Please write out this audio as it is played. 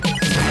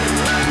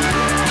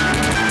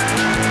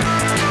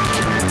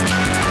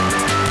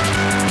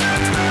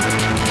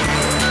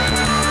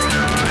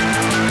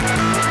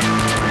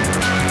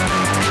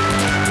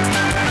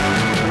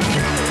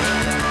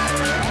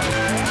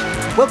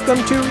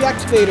Welcome to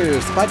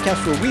Reactivators, the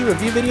podcast where we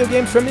review video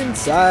games from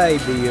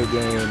inside video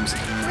games.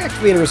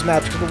 Reactivator is a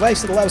magical device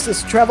that allows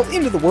us to travel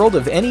into the world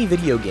of any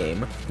video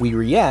game. We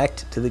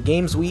react to the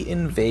games we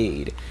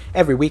invade.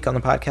 Every week on the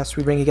podcast,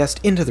 we bring a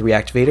guest into the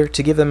Reactivator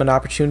to give them an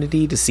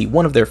opportunity to see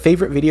one of their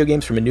favorite video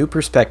games from a new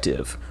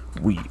perspective.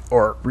 We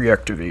are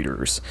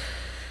Reactivators.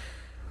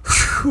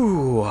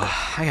 Whew,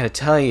 I gotta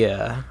tell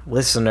you,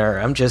 listener,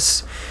 I'm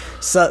just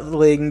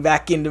settling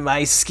back into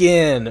my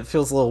skin. It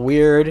feels a little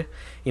weird.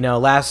 You know,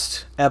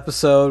 last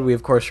episode, we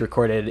of course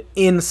recorded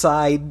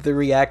inside the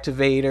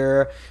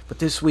Reactivator, but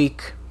this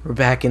week, we're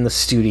back in the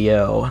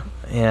studio,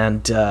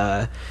 and,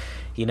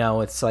 you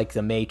know, it's like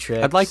the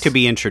Matrix. I'd like to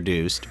be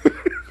introduced.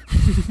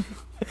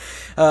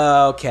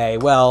 Okay,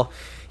 well,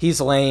 he's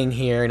laying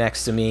here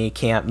next to me,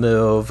 can't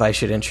move. I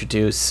should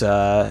introduce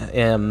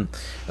him.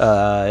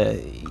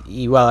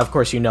 Well, of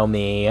course, you know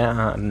me.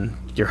 I'm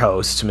your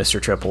host,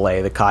 Mr.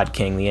 AAA, the COD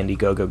King, the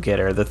Indiegogo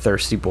Getter, the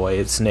Thirsty Boy.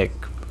 It's Nick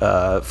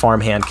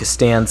Farmhand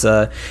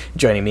Costanza.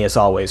 Joining me, as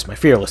always, my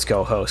fearless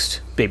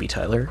co-host, Baby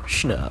Tyler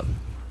Schnub.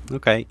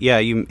 Okay, yeah,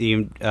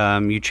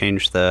 you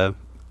changed the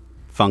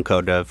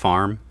Funko to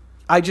Farm.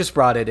 I just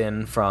brought it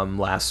in from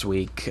last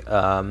week,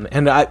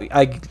 and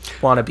I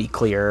want to be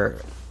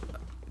clear,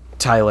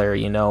 Tyler,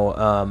 you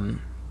know,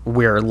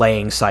 we're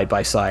laying side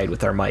by side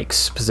with our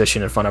mics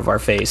positioned in front of our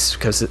face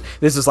because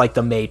this is like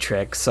the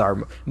Matrix.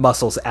 Our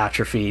muscles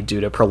atrophy due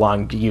to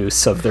prolonged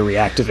use of the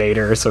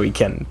Reactivator, so we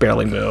can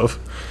barely move.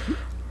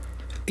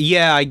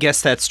 Yeah, I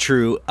guess that's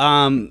true.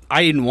 I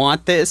didn't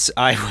want this.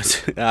 I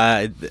was,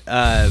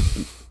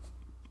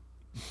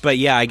 but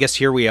yeah, I guess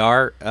here we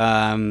are.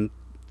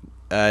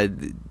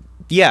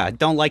 Yeah,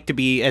 don't like to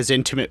be as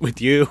intimate with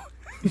you.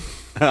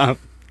 But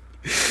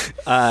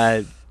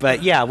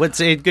yeah,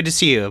 good to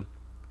see you.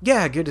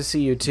 Yeah, good to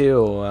see you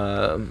too.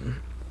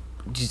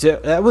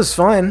 That was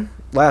fun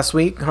last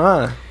week,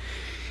 huh?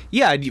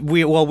 Yeah,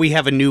 we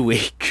have a new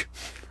week.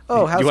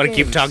 Oh, how's you want to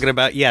games? keep talking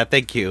about? Yeah,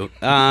 thank you.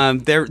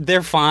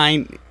 They're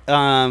fine.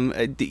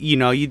 You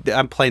know,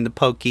 I'm playing the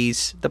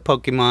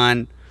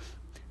Pokemon.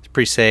 It's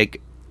pretty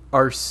sick.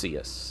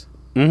 Arceus.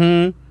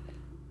 Mm-hmm.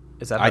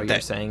 Is that how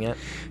you're saying it?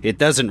 It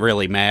doesn't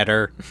really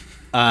matter.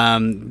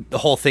 The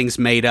whole thing's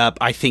made up.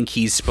 I think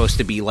he's supposed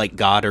to be like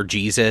God or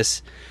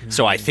Jesus,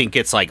 so I think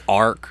it's like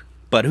Arc.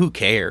 But who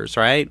cares,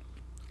 right?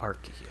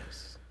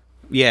 Arceus.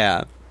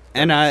 Yeah,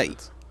 and I'm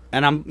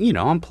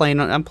playing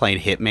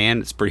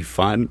Hitman. It's pretty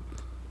fun.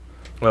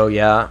 Oh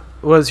yeah.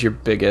 What was your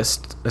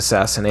biggest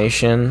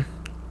assassination?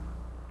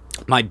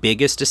 My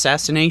biggest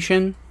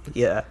assassination?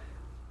 Yeah.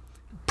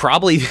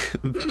 Probably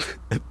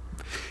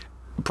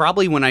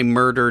when I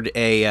murdered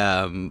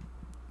a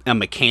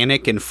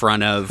mechanic in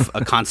front of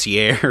a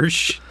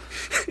concierge.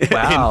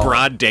 Wow. In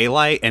broad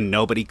daylight, and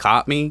nobody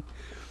caught me.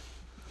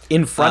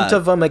 In front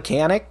of a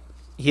mechanic?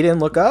 He didn't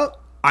look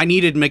up? I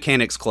needed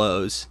mechanic's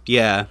clothes.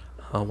 Yeah.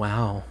 Oh,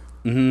 wow.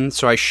 Mm-hmm.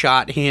 So I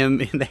shot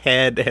him in the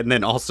head, and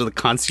then also the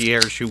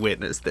concierge who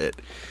witnessed it.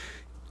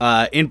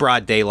 In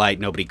broad daylight,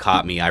 nobody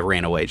caught me. I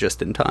ran away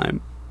just in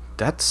time.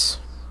 That's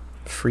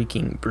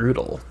freaking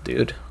brutal,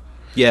 dude.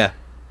 Yeah.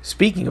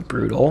 Speaking of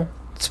brutal,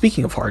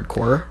 speaking of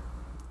hardcore,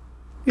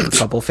 we have a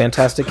couple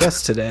fantastic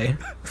guests today.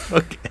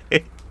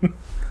 Okay.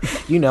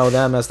 You know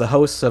them as the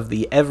hosts of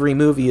the Every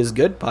Movie Is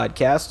Good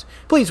podcast.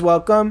 Please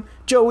welcome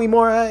Joey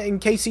Mora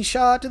and Casey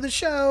Shaw to the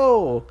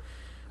show.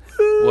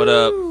 Woo! What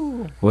up?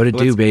 What it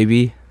do,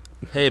 baby?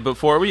 Hey,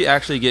 before we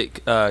actually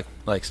get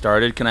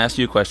started, can I ask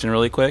you a question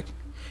really quick?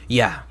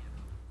 Yeah.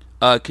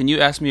 Can you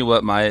ask me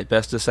what my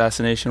best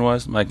assassination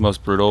was? My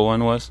most brutal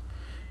one was?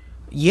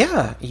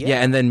 Yeah,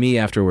 and then me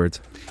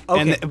afterwards.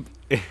 Okay.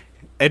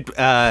 And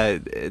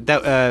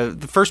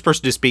the first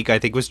person to speak, I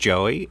think, was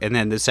Joey, and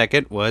then the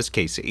second was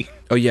Casey.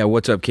 Oh yeah,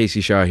 what's up,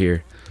 Casey Shaw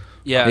here?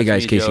 Yeah, hey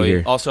guys, me, Casey Joey.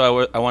 here.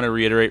 Also, I want to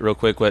reiterate real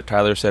quick what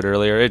Tyler said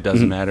earlier. It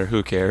doesn't matter.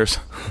 Who cares?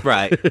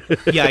 Right.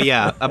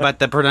 Yeah. About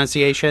the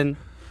pronunciation?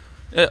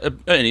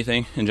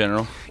 Anything in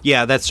general.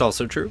 Yeah, that's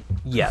also true.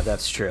 Yeah,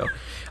 that's true.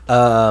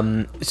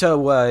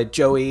 So,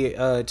 Joey,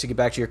 to get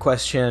back to your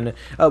question,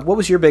 what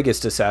was your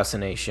biggest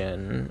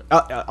assassination?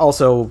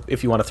 Also,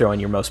 if you want to throw in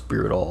your most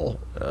brutal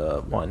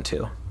one,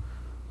 too.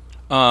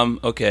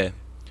 Okay.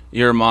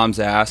 Your mom's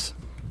ass.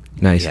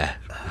 Nice. Yeah.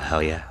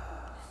 Hell yeah.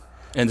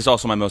 And it's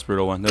also my most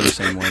brutal one. They're the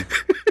same one.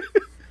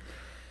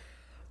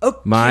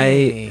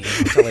 Okay.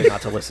 Tell her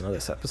not to listen to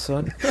this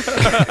episode.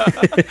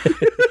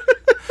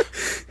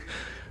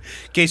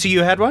 Casey,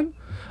 you had one?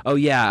 Oh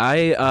yeah, I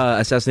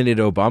assassinated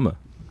Obama.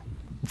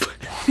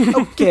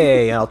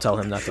 Okay, I'll tell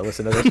him not to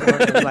listen to this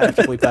one. I might have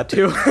to bleep that,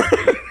 too.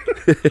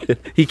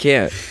 He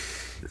can't.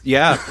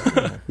 Yeah.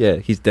 Yeah,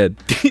 he's dead.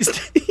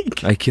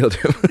 I killed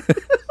him.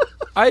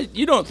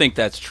 You don't think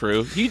that's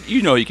true?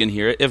 You know you can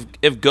hear it.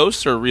 If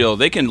ghosts are real,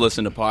 they can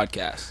listen to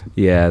podcasts.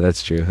 Yeah,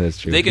 that's true.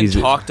 They can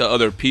talk to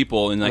other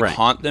people and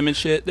haunt them and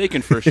shit. They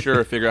can for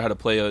sure figure out how to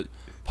play a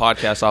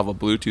podcast off a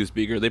Bluetooth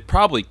speaker. They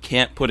probably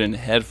can't put in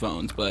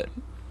headphones, but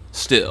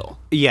still.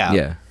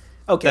 Yeah.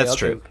 Okay, that's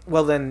true.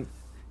 Well then,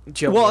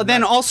 Joey. Well,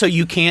 then also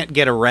you can't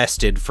get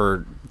arrested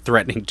for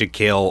threatening to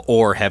kill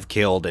or have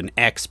killed an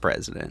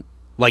ex-president,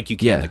 like you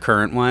can the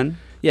current one.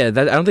 Yeah, I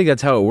don't think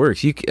that's how it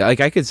works. I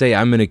could say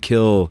I'm gonna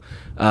kill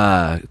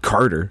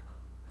Carter.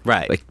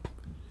 Right. Like,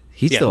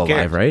 he's still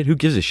alive, right? Who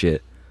gives a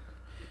shit?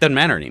 Doesn't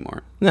matter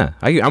anymore. Nah,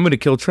 I'm gonna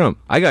kill Trump.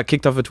 I got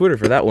kicked off of Twitter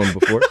for that one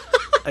before.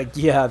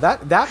 Yeah,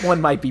 that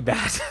one might be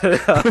bad.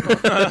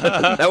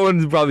 That one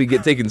would probably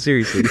get taken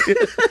seriously.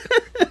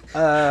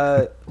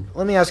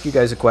 Let me ask you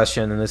guys a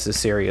question, and this is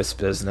serious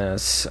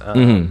business.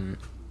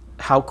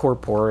 How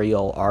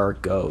corporeal are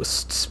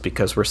ghosts?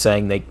 Because we're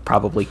saying they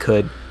probably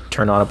could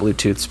turn on a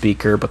Bluetooth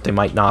speaker, but they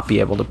might not be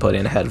able to put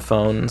in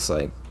headphones.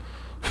 Like,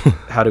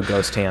 how do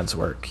ghost hands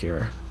work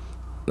here?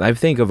 I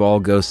think of all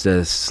ghosts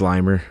as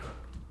Slimer.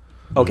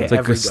 Okay, it's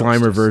like a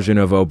Slimer version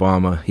of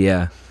Obama.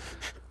 Yeah.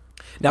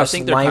 Now, I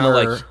think they're kind of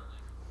like,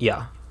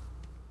 yeah.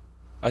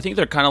 I think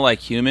they're kind of like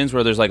humans,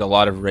 where there's like a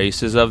lot of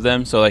races of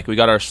them. So like we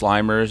got our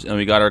Slimers, and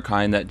we got our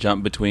kind that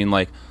jump between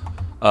like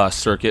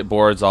circuit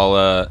boards,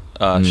 all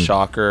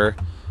Shocker,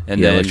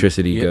 and then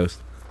electricity ghost.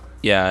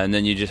 Yeah, and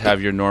then you just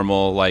have your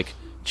normal like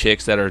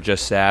chicks that are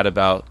just sad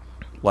about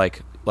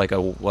like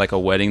a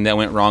wedding that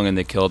went wrong and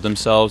they killed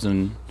themselves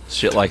and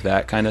shit like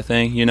that kind of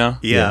thing, you know?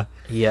 Yeah.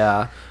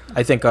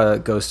 I think a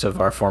ghost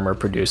of our former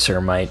producer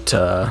might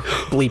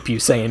bleep you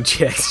saying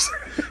chicks.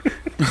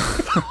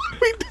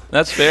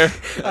 That's fair.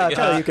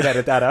 Tyler, you can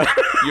edit that out.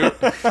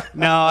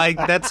 No,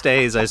 that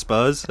stays, I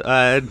suppose.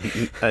 Now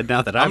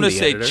that I'm going to the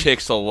say editor.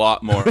 chicks a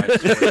lot more. I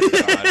swear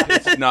to God.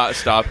 It's not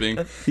stopping.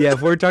 Yeah,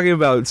 if we're talking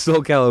about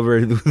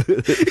Soulcalibur,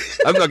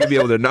 I'm not going to be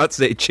able to not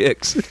say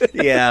chicks.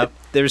 Yeah,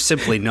 there's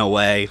simply no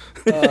way.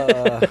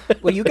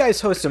 Well, you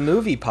guys host a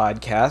movie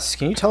podcast.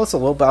 Can you tell us a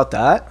little about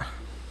that?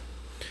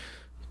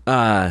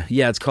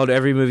 Yeah, it's called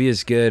Every Movie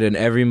is Good, and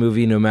every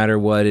movie, no matter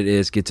what it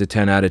is, gets a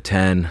 10 out of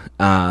 10.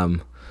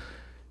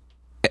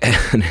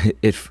 And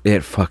it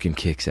fucking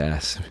kicks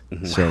ass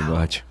so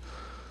much.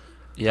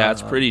 Yeah,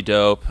 it's pretty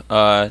dope.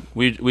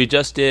 We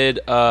just did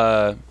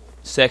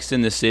Sex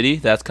in the City.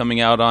 That's coming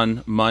out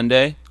on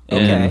Monday.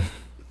 Okay.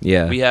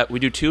 Yeah. We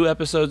do 2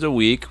 episodes a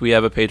week. We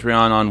have a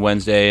Patreon on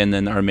Wednesday and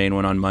then our main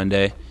one on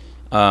Monday.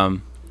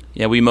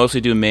 Yeah, we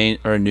mostly do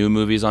new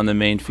movies on the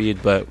main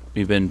feed, but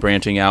we've been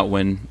branching out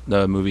when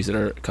the movies that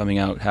are coming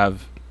out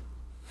have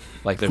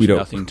like there's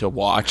nothing to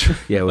watch.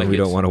 Yeah, when like we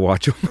don't want to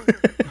watch them.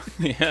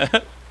 Yeah.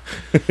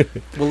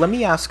 Well, let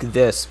me ask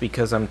this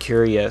because I'm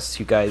curious.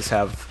 You guys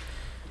have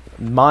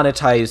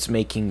monetized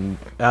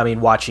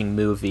watching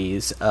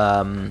movies.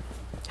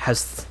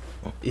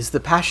 Is the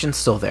passion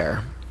still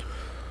there?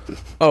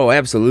 Oh,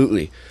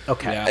 absolutely.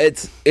 Okay. Yeah.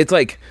 It's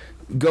like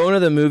going to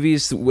the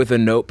movies with a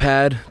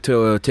notepad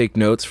to take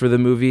notes for the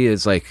movie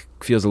is like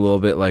feels a little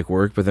bit like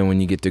work, but then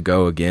when you get to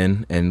go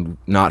again and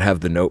not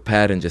have the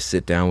notepad and just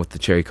sit down with the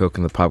cherry coke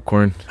and the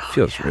popcorn, it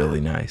feels really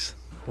nice.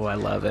 Oh, I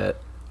love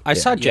it. I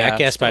saw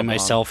Jackass by still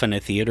myself in a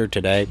theater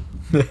today.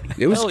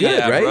 It was Hell good,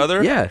 yeah, right?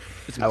 brother. Yeah.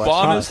 It's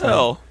bomb as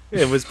hell.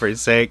 It was pretty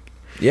sick.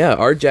 Yeah,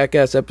 our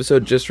Jackass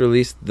episode just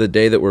released the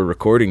day that we're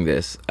recording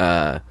this.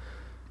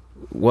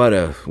 What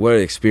an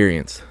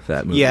experience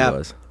that movie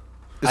was.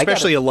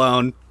 Especially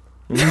alone.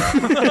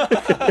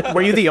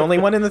 Were you the only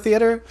one in the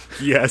theater?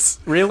 Yes.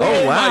 Really?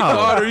 Oh my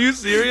God, are you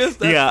serious?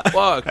 That's Yeah.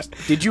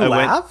 fucked. Did you I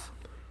went- laugh?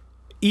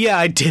 Yeah,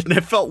 I did, and I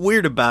felt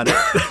weird about it.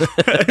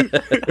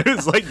 It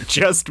was like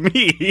just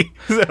me.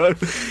 So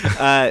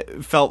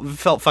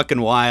felt fucking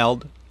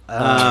wild.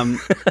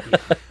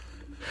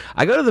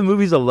 I go to the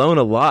movies alone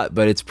a lot,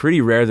 but it's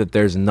pretty rare that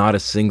there's not a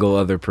single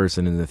other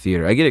person in the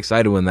theater. I get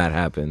excited when that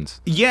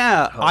happens.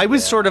 Yeah, I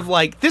was sort of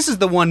like, this is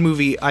the one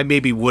movie I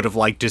maybe would have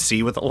liked to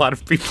see with a lot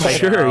of people.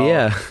 Sure,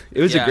 yeah.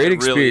 It was a great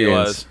it really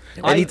experience. was.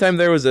 Anytime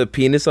there was a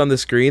penis on the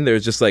screen, there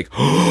was just like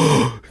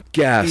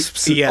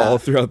gasps all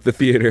throughout the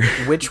theater.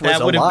 Which was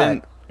That a would have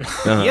lot.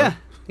 been,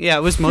 yeah,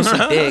 it was mostly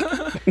big.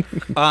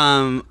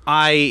 I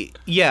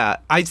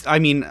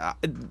mean,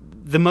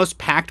 the most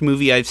packed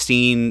movie I've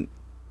seen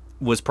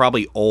was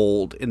probably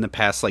Old in the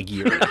past like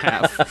year and a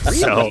half. Really?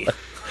 So,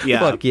 yeah,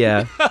 Fuck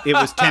yeah. it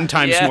was 10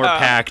 times more Yeah.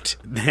 packed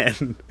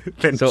than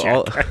So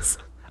Jackass.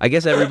 I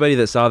guess everybody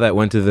that saw that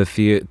went to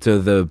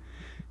the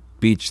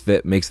beach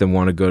that makes them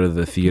want to go to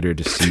the theater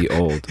to see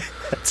Old.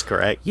 That's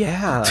correct.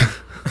 Yeah.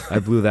 I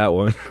blew that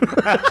one.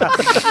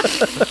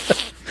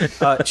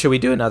 Should we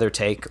do another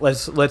take?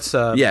 Let's.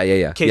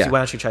 Yeah. Casey, why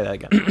don't you try that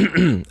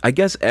again? I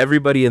guess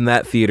everybody in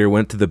that theater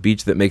went to the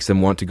beach that makes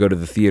them want to go to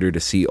the theater to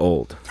see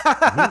Old.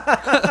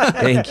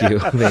 Thank you.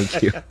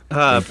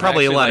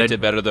 Probably a lot liked of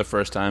it better the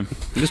first time.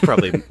 It was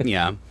probably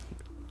yeah.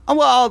 Oh,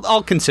 well,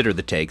 I'll consider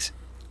the takes.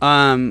 More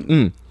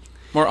honest.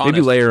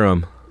 Maybe layer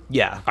them.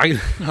 Yeah.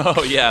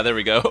 Oh yeah, there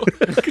we go.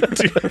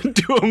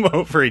 do them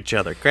over each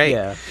other. Great.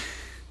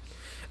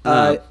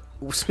 Yeah.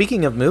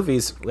 Speaking of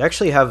movies, we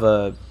actually have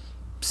a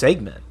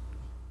segment.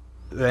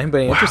 Is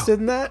anybody interested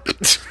in that?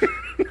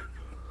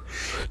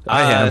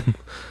 I am.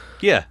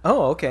 Yeah.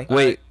 Oh, okay.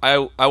 Wait.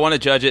 I want to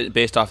judge it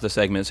based off the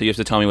segment, so you have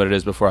to tell me what it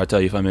is before I tell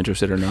you if I'm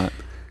interested or not.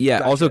 Yeah.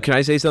 Gotcha. Also, can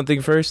I say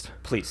something first?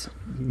 Please.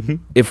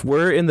 If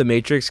we're in the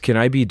Matrix, can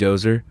I be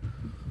Dozer?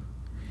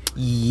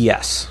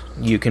 Yes,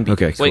 you can be.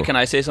 Okay. Wait, cool. can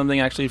I say something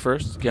actually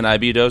first? Can I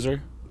be Dozer?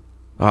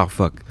 Oh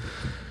fuck.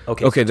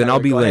 Okay, Okay, so then I'll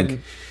Tyler, be go ahead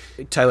Link.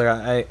 and- Tyler,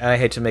 I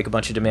hate to make a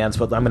bunch of demands,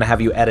 but I'm going to have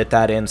you edit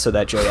that in so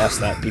that Joey asked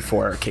that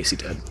before Casey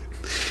did.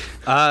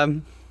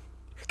 Because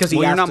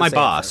Well, you're not my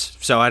boss,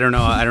 so I don't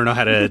know. I don't know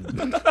how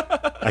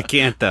to. I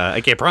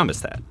can't promise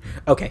that.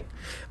 Okay.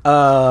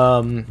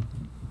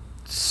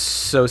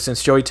 So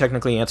since Joey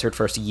technically answered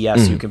first,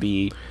 yes, you can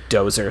be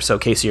Dozer. So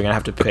Casey, you're gonna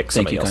have to pick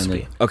somebody you else to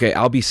kindly. be. Okay,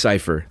 I'll be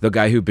Cypher, the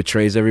guy who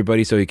betrays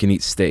everybody so he can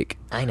eat steak.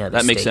 I know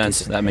That makes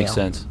sense. That makes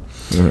sense.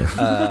 He's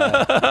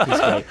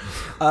great.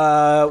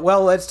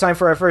 Well, it's time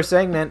for our first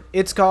segment.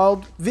 It's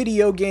called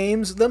Video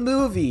Games, the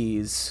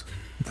Movies.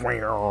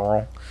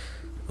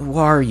 Who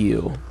are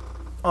you?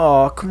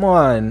 Oh, come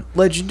on.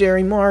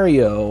 Legendary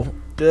Mario.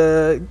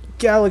 The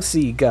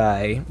Galaxy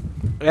guy.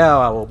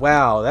 Oh,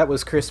 wow. That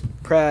was Chris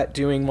Pratt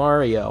doing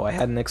Mario. I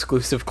had an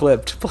exclusive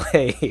clip to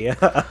play.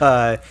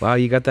 Wow,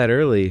 you got that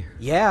early.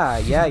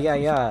 Yeah.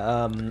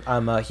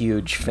 I'm a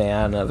huge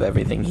fan of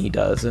everything he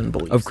does and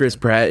believes Of Chris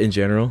Pratt in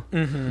general.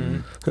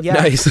 Yeah.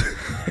 Nice.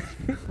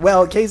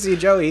 Well, Casey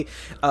and Joey,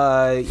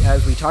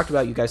 as we talked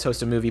about, you guys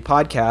host a movie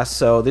podcast,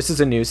 so this is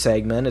a new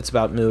segment. It's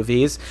about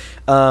movies.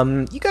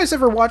 You guys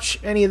ever watch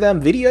any of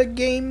them video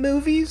game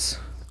movies?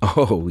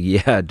 Oh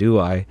yeah, do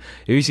I?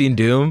 Have you seen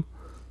Doom?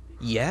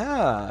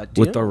 Yeah.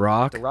 With The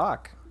Rock? The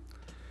Rock.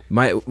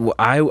 My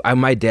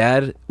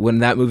dad, when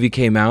that movie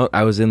came out,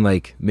 I was in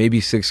like maybe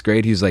 6th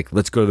grade. He's like,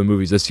 "Let's go to the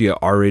movies. Let's see an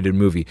R-rated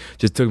movie."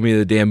 Just took me to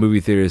the damn movie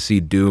theater to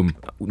see Doom.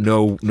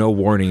 No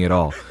warning at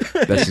all.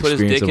 Best Put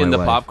his experience dick of in my the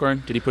life.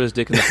 popcorn? Did he put his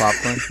dick in the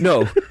popcorn?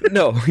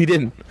 No, he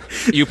didn't.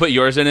 You put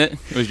yours in it?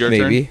 It was your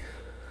Maybe. turn?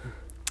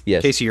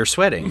 Yes. Casey, you're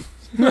sweating.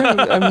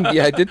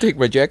 Yeah, I did take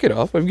my jacket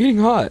off. I'm getting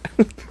hot.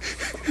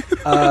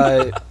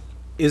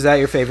 Is that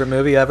your favorite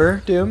movie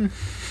ever, Doom?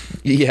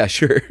 Yeah,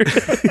 sure.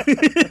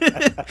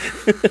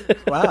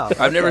 Wow.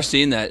 I've never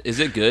seen that. Is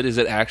it good? Is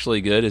it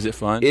actually good? Is it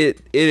fun?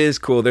 It is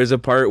cool. There's a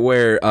part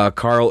where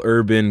Carl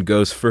Urban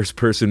goes first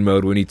person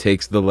mode when he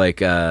takes the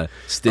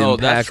stim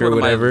that's pack or one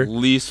of whatever. my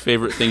least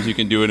favorite things you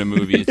can do in a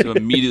movie. It's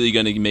immediately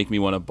going to make me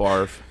want to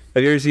barf.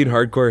 Have you ever seen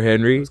Hardcore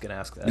Henry? I was going to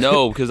ask that.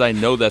 No, because I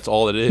know that's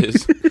all it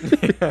is.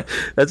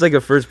 That's like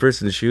a first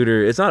person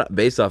shooter. It's not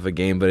based off a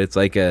game, but it's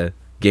like a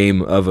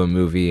game of a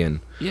movie. And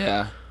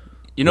Yeah.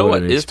 You know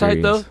What what an is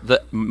tight though?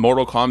 experience. The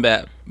Mortal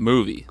Kombat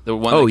movie, the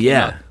one. Oh, that came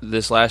yeah. out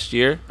this last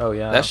year. Oh,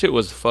 yeah. that shit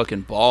was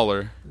fucking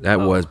baller. that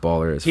was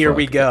baller as Here fuck.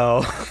 we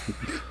go.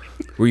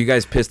 Were you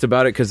guys pissed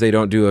about it because they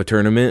don't do a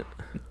tournament?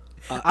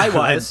 I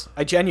was.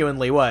 I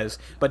genuinely was.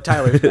 But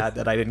Tyler's mad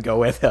that I didn't go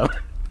with him.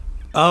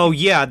 Oh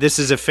yeah, this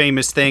is a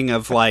famous thing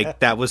of like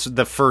that was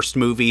the first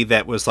movie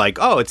that was like,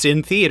 oh, it's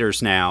in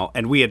theaters now,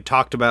 and we had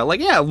talked about like,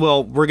 yeah,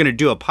 well, we're gonna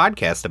do a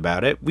podcast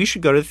about it. We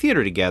should go to the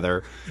theater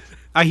together.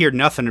 I hear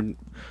nothing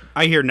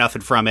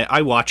from it.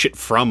 I watch it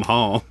from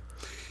home.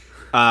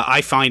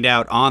 I find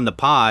out on the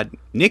pod,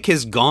 Nick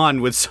has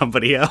gone with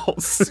somebody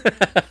else.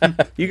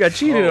 You got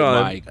cheated Oh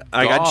on. my god!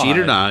 I got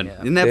cheated on. Yeah.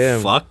 Isn't that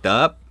Damn. fucked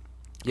up?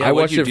 Yeah, I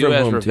what'd watched you it do from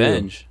as home,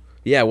 revenge?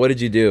 Yeah, what did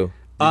you do?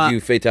 Did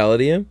you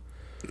fatality him?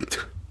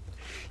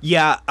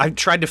 Yeah, I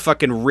tried to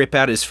fucking rip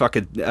out his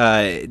fucking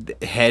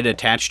head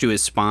attached to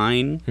his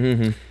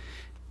spine,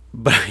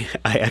 but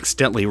I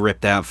accidentally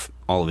ripped out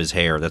all of his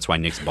hair. That's why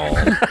Nick's bald.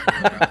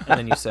 And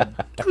then you said,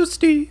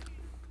 Toasty.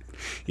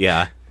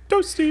 Yeah,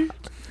 Toasty.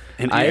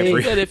 and I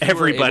think that if you were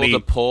everybody. able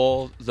to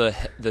pull the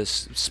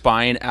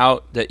spine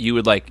out, that you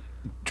would like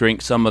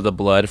drink some of the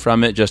blood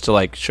from it just to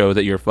like show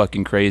that you're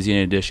fucking crazy in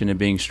addition to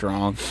being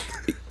strong.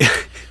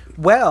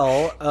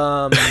 Well,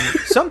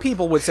 some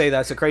people would say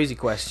that's a crazy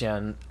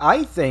question.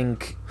 I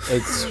think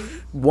it's,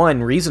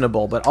 one,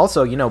 reasonable, but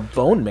also,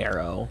 bone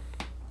marrow.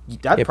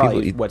 That's Yeah, probably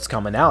people eat- what's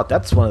coming out.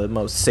 That's one of the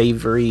most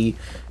savory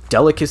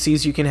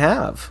delicacies you can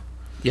have.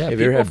 Yeah, Have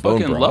you ever people had bone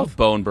fucking broth? love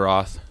bone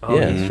broth.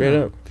 Yeah, straight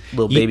up.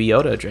 Little Baby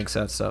Yoda drinks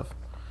that stuff.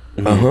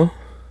 Uh-huh.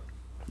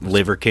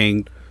 Liver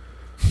King,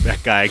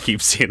 that guy I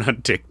keep seeing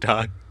on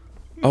TikTok.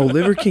 Oh,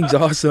 Liver King's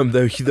awesome.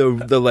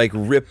 The like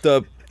ripped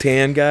up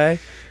tan guy.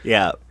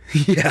 Yeah,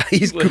 Yeah,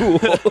 he's cool.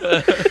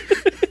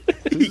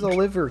 Who's the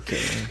Liver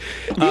King?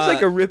 He's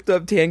like a ripped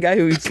up tan guy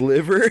who eats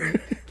liver.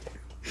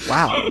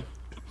 Wow.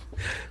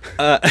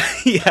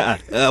 yeah.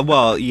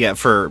 Well, yeah,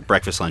 for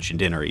breakfast, lunch, and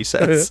dinner. He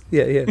says.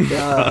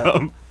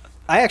 Yeah.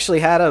 I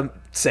actually had a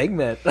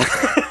segment.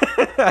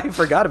 I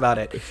forgot about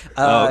it.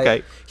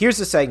 Okay. Here's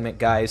the segment,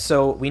 guys.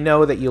 So we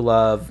know that you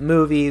love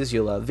movies,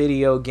 you love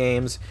video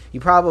games. You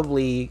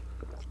probably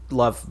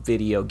love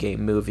video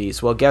game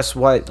movies. Well, guess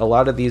what? A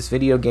lot of these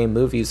video game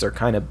movies are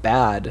kind of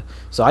bad.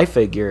 So I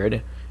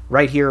figured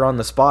right here on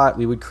the spot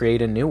we would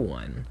create a new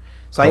one.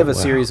 So I have a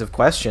series of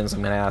questions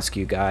I'm going to ask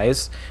you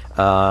guys.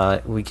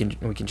 We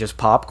can just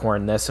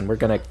popcorn this, and we're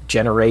going to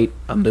generate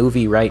a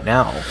movie right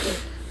now.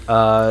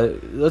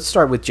 Let's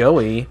start with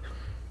Joey.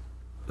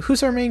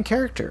 Who's our main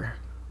character?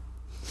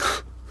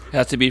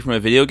 Has to be from a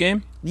video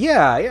game.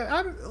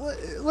 Yeah.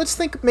 Let's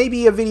think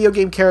maybe a video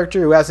game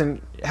character who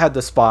hasn't had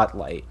the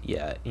spotlight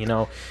yet.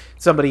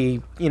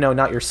 Somebody,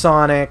 not your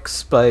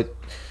Sonics, but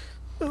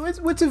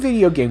What's a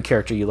video game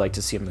character you like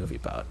to see a movie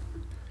about?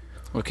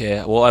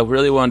 Okay, well, I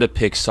really wanted to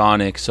pick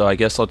Sonic, so I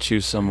guess I'll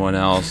choose someone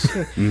else.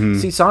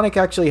 See, Sonic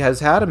actually has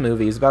had a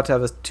movie. He's about to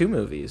have 2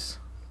 movies.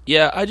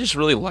 Yeah, I just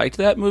really liked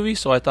that movie,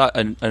 so I thought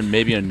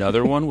maybe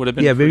another one would have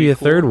been Yeah, maybe a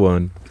cool. third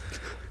one.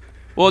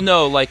 Well,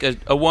 no, like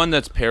a one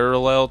that's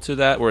parallel to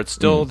that, where it's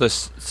still the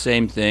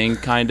same thing,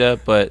 kind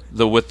of, but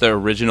with the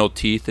original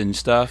teeth and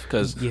stuff,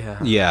 because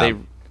Yeah.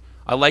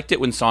 I liked it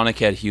when Sonic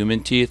had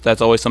human teeth.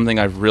 That's always something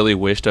I've really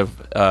wished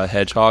of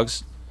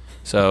hedgehogs.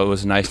 So it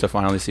was nice to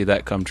finally see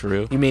that come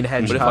true. You mean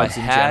hedgehogs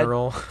in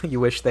general? You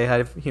wish they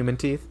had human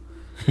teeth?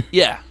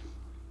 Yeah.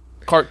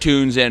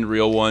 Cartoons and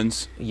real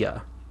ones.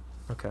 Yeah.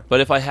 Okay.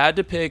 But if I had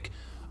to pick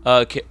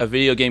a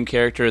video game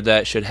character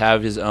that should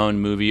have his own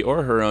movie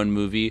or her own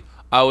movie,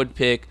 I would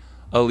pick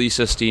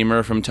Elisa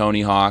Steamer from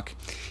Tony Hawk.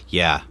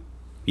 Yeah.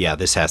 Yeah,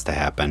 this has to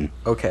happen.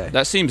 Okay.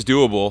 That seems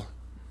doable.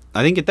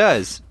 I think it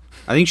does.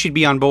 I think she'd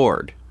be on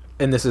board.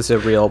 And this is a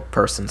real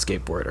person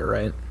skateboarder,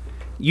 right?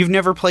 You've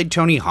never played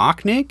Tony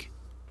Hawk, Nick?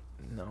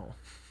 No.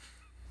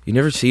 You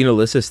never seen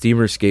Alyssa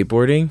Steamer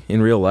skateboarding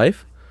in real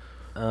life?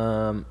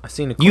 I've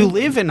seen a You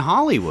live in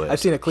Hollywood.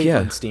 I've seen a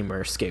Cleveland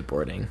steamer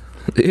skateboarding.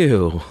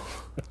 Ew.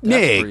 That's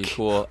Nick. pretty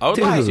cool. I would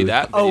like to see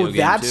that video Oh, game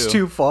that's too.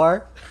 too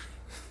far.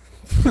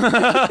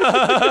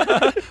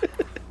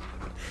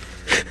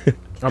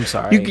 I'm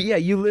sorry.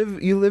 You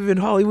live in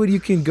Hollywood. You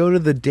can go to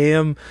the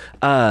damn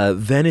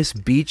Venice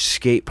Beach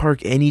skate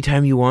park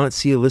anytime you want.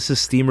 See Alyssa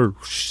Steamer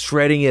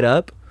shredding it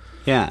up.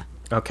 Yeah.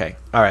 Okay.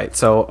 All right.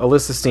 So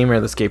Alyssa Steamer,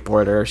 the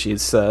skateboarder,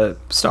 she's a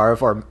star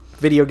of our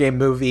video game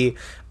movie.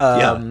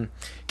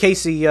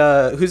 Casey,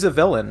 who's a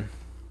villain?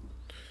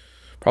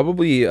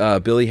 Probably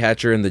Billy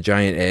Hatcher and the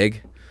Giant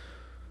Egg.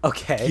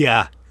 Okay.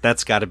 Yeah.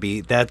 That's got to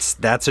be... That's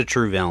a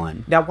true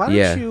villain. Now, why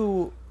don't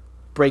you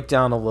break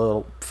down a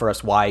little for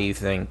us why you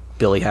think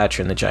Billy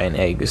Hatcher and the Giant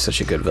Egg is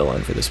such a good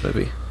villain for this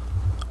movie?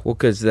 Well,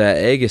 because that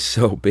egg is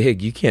so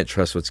big, you can't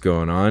trust what's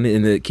going on,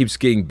 and it keeps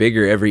getting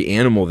bigger every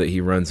animal that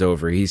he runs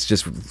over. He's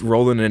just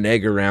rolling an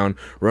egg around,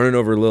 running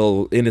over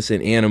little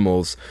innocent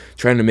animals,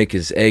 trying to make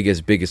his egg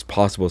as big as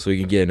possible so he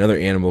can get another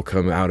animal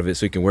come out of it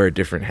so he can wear a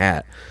different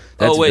hat.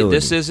 That's wait,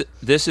 villainy.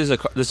 this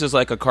is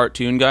like a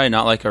cartoon guy,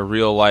 not like a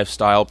real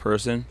lifestyle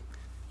person.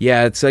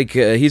 Yeah, it's like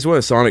he's one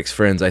of Sonic's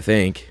friends, I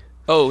think.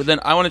 Oh, then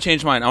I want to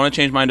change mine. I want to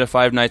change mine to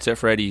Five Nights at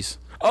Freddy's.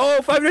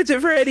 Oh, Five Nights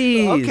at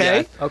Freddy's!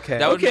 Okay. Yeah, Okay.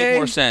 That would Okay. make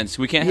more sense.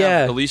 We can't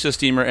have Elisa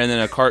Steamer and then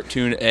a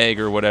cartoon egg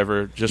or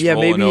whatever just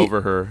rolling maybe-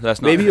 over her.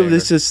 That's not Maybe fair.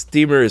 Alyssa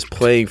Steamer is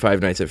playing Five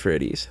Nights at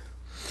Freddy's.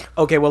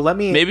 Okay, well, let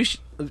me... Maybe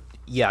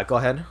Yeah, go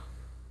ahead.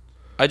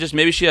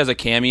 maybe she has a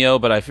cameo,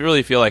 but I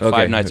really feel like Okay,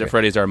 Five Nights at okay.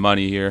 Freddy's are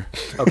money here.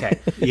 Okay.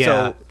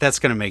 Yeah. That's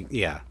going to make...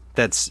 Yeah.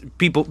 That's...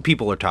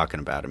 People are talking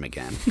about him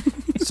again.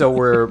 So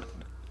we're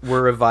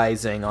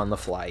revising on the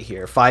fly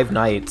here. Five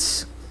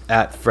Nights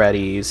at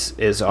Freddy's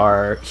is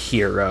our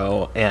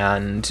hero,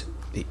 and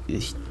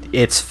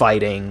it's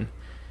fighting...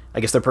 I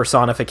guess the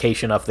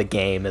personification of the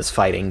game is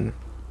fighting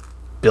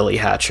Billy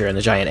Hatcher and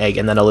the Giant Egg,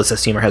 and then Alyssa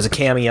Steamer has a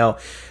cameo.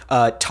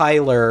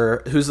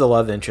 Tyler, who's the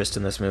love interest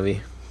in this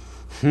movie?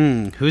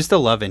 Who's the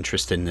love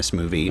interest in this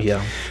movie?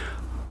 Yeah.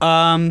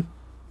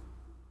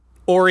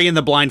 Ori and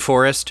the Blind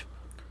Forest.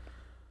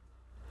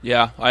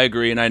 Yeah, I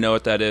agree, and I know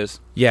what that is.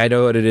 Yeah, I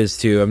know what it is,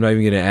 too. I'm not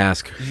even going to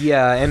ask.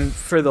 Yeah, and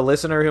for the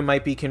listener who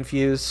might be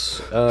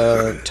confused,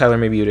 Tyler,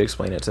 maybe you'd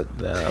explain it to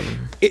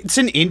them. It's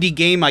an indie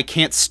game I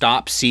can't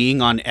stop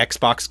seeing on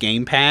Xbox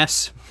Game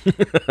Pass.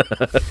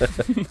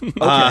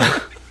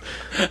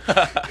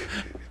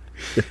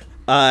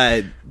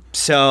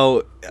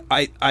 So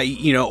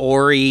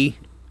Ori,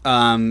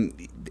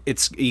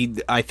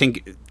 I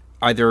think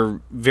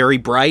either very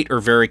bright or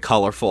very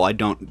colorful. I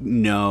don't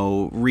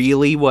know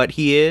really what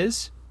he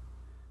is.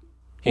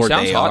 He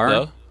sounds hot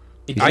though.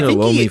 He's I in a think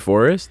lonely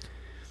forest?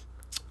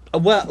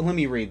 Well, let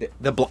me read it.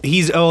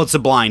 It's a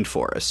blind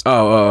forest.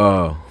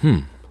 Oh.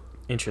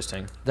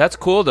 Interesting. That's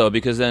cool though,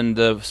 because then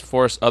the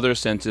force other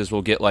senses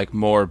will get like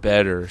more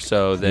better.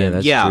 So then,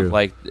 that's Yeah. true.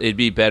 like it'd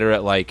be better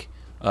at like,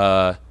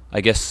 I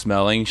guess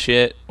smelling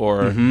shit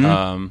or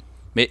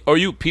or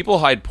you people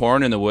hide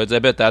porn in the woods. I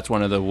bet that's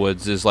one of the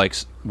woods is like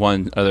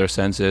one of their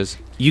senses.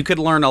 You could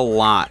learn a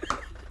lot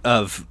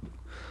of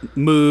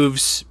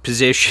moves,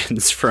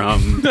 positions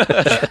from.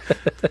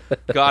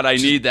 God, I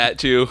need that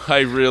too. I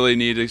really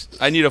need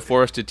I need a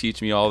forest to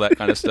teach me all that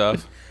kind of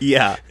stuff.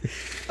 Yeah.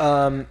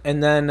 And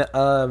then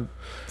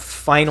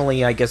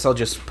finally, I guess I'll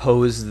just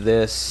pose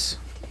this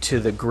to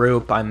the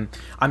group. I'm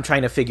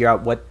trying to figure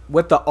out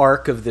what the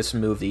arc of this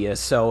movie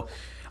is. So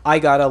I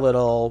got a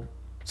little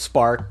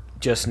spark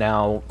just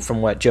now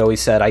from what Joey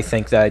said. I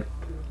think that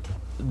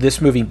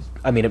this movie,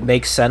 I mean, it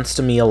makes sense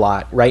to me a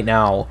lot. Right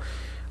now,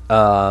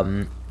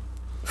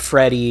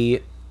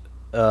 Freddy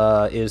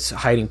is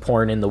hiding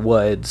porn in the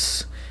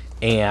woods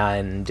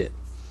and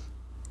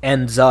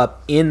ends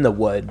up in the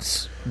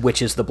woods,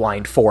 which is the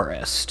blind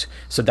forest.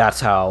 So that's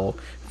how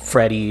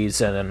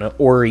Freddy's and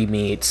Ori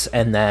meets,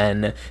 and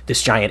then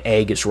this giant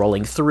egg is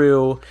rolling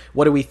through.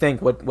 What do we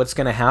think? What's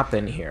going to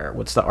happen here?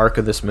 What's the arc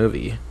of this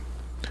movie?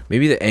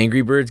 Maybe the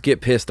Angry Birds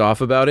get pissed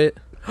off about it.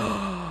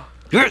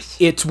 Yes.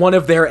 It's one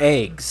of their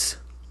eggs.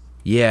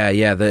 Yeah.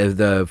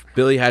 The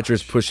Billy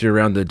Hatchers pushing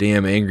around the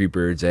damn Angry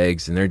Birds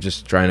eggs, and they're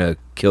just trying to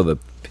kill the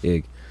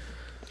pig.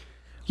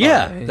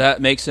 Yeah.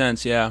 That makes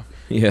sense. Yeah.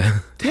 Yeah.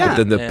 Yeah. But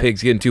then the Yeah.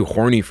 pig's getting too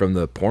horny from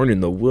the porn in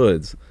the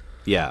woods.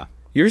 Yeah.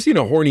 You ever seen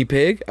a horny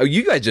pig? Oh,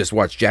 you guys just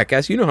watched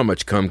Jackass. You know how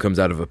much cum comes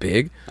out of a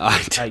pig.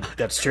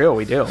 That's true.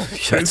 We do.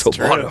 That's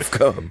a lot of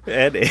cum.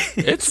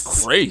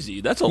 It's crazy.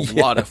 That's a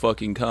lot of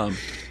fucking cum.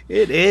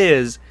 It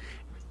is.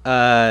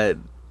 That's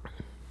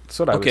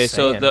what I was Okay,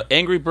 so saying. the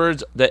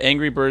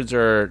Angry Birds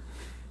are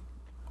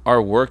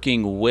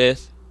working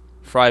with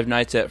Five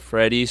Nights at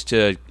Freddy's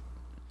to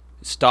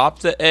stop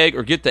the egg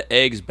or get the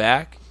eggs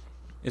back.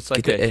 It's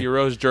like Get the a egg.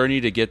 hero's journey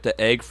to get the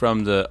egg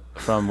from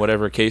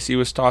whatever Casey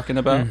was talking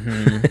about.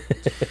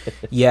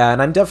 Yeah,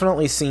 and I'm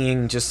definitely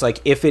seeing just like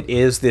if it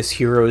is this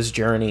hero's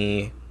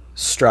journey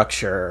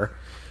structure,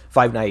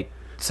 Five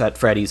Nights at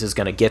Freddy's is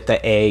going to get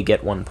the egg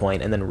at one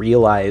point and then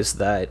realize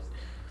that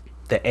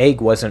the egg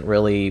wasn't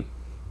really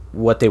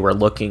what they were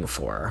looking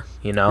for,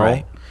 you know?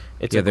 Right.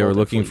 It's Yeah, a they were golden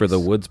looking for the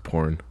fleece. woods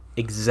porn.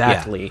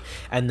 Exactly.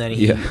 And then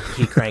he Yeah.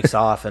 he cranks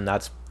off, and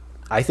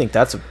I think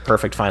that's a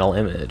perfect final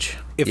image.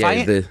 If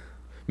Yeah,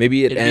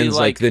 maybe it It'd be ends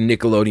like like- the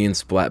Nickelodeon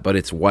splat, but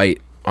it's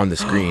white on the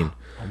screen.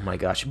 Oh my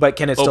gosh. But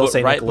can it still but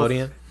say right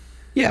Nickelodeon?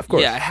 Yeah, of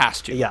course. Yeah, it has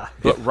to. Yeah.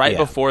 But right Yeah.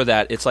 before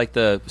that, it's like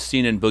the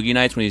scene in Boogie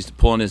Nights when he's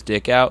pulling his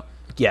dick out,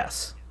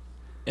 Yes.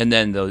 and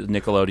then the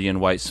Nickelodeon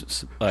white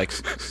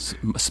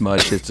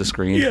smudge hits the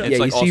screen. It's Yeah,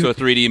 like you see- also a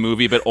 3D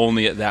movie, but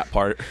only at that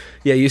part.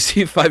 Yeah, you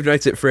see Five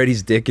Nights at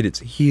Freddy's dick, and it's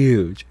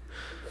huge.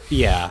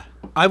 Yeah,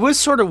 I was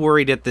sort of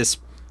worried at this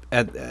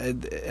at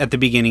the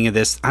beginning of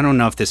this. I don't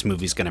know if this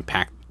movie's going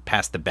to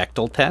pass the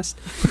Bechdel test,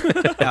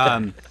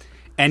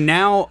 and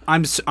now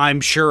I'm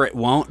sure it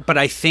won't. But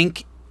I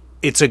think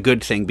it's a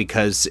good thing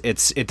because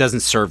it doesn't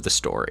serve the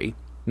story.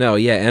 No,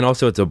 yeah, and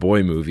also it's a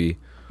boy movie.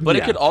 But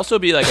Yeah. it could also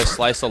be like a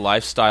slice of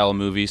lifestyle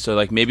movie. So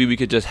like maybe we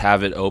could just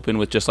have it open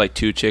with just like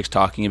two chicks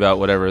talking about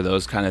whatever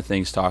those kind of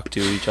things talk to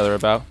each other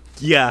about.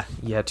 Yeah,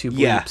 Yeah, two bleeps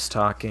Yeah.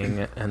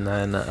 talking, and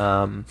then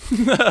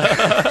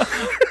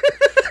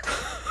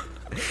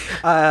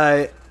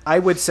I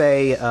would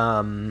say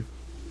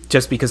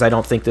just because I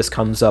don't think this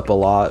comes up a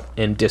lot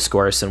in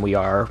discourse, and we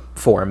are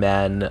four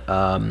men,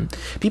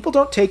 people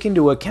don't take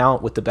into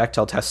account with the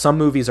Bechdel test. Some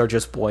movies are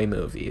just boy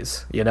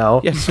movies, you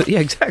know? Yeah, yeah,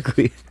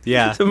 exactly.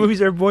 Yeah. Some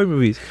movies are boy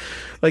movies.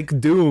 Like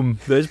Doom,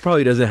 this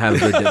probably doesn't have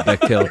the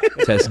Bechdel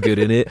test good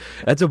in it.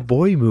 That's a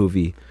boy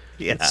movie.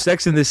 yeah.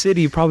 Sex in the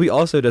City probably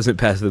also doesn't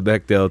pass the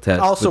Bechdel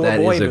test. Also but a that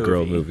boy is a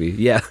girl movie.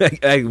 movie. Yeah,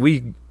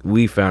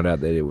 we found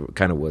out that it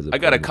kind of was. I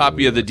got a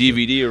copy of the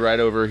DVD right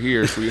over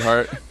here,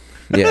 sweetheart.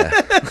 Yeah.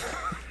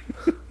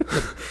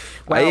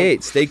 Well- I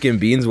ate steak and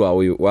beans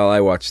while I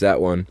watched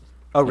that one.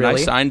 Oh, And I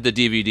really? signed the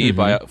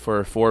DVD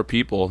for 4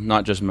 people,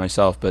 not just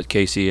myself, but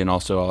Casey and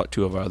also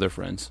 2 of our other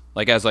friends.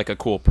 Like as like a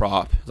cool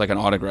prop, like an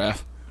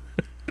autograph.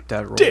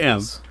 That Damn.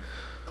 rules.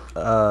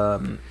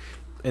 And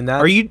that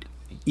Are you?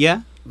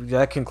 Yeah.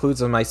 that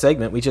concludes my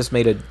segment. We just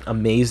made an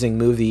amazing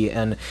movie,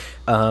 and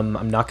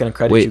I'm not going to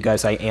credit Wait. you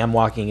guys. I am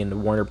walking into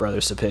Warner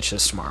Brothers to pitch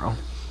this tomorrow.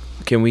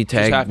 Can we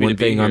tag happy to one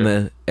be thing on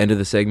here. the end of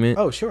the segment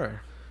Oh,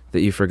 sure.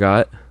 that you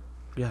forgot?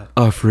 Yeah.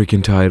 A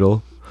freaking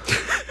title.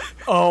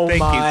 Oh Thank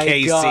you, my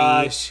Casey.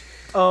 gosh.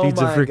 Oh Needs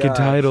a my freaking gosh.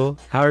 title.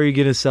 How are you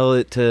gonna sell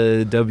it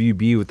to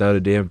WB without a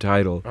damn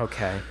title?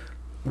 Okay.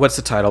 What's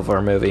the title of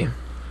our movie?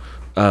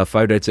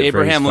 Five Nights at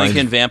Abraham Freddy's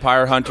Lincoln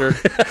Vampire Hunter.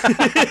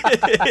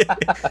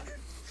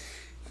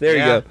 There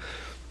Yeah. you go.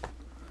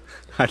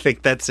 I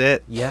think that's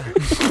it. Yeah.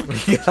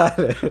 We got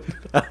it.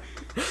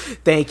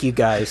 Thank you,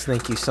 guys.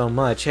 Thank you so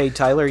much. Hey,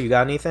 Tyler, you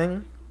got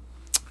anything?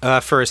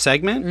 For a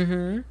segment?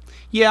 Mm-hmm.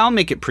 Yeah, I'll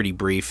make it pretty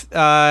brief.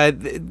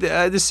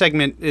 This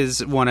segment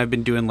is one I've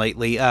been doing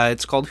lately.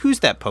 It's called Who's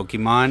That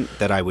Pokemon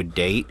That I Would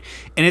Date?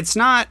 And it's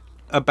not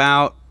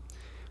about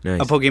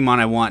Nice. a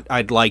Pokemon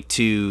I'd like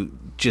to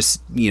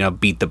just,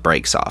 beat the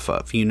brakes off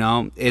of,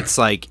 It's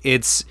like,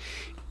 this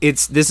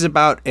is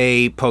about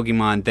a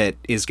Pokemon that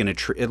is going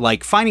to,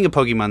 finding a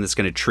Pokemon that's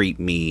going to treat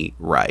me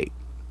right.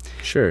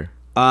 Sure.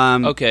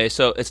 Okay,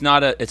 so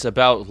it's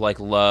about like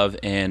love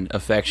and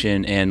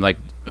affection and like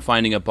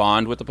finding a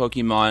bond with the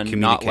Pokemon,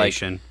 not like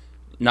Communication.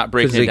 not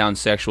breaking 'Cause it they- down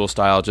sexual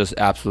style, just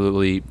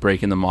absolutely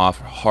breaking them off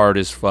hard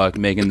as fuck,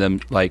 making them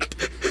like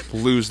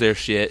lose their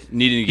shit,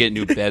 needing to get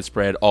new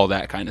bedspread, all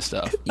that kind of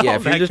stuff. Yeah,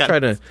 if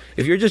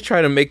you're just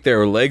trying to make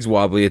their legs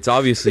wobbly, it's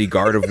obviously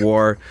Guard of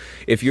War.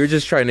 If you're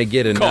just trying to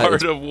get a nut,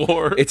 Guard of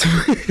War. it's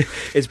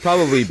it's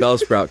probably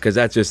Bellsprout because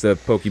that's just a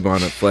Pokemon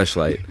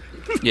fleshlight.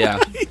 Yeah.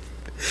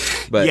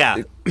 But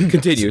Yeah.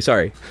 continue.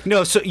 Sorry.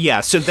 No, so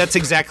that's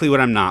exactly what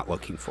I'm not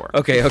looking for.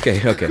 Okay.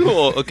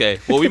 Cool. Okay.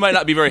 Well, we might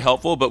not be very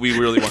helpful, but we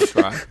really want to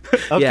try.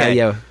 Okay.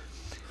 Yeah.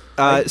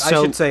 I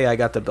So should say I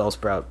got the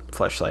Bellsprout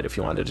fleshlight if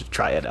you wanted to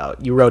try it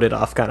out. You wrote it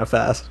off kind of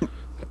fast.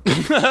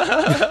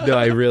 No,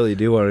 I really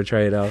do want to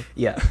try it out.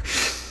 Yeah.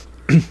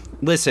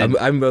 Listen,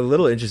 I'm a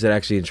little interested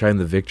actually in trying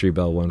the Victory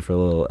Bell one for a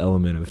little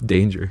element of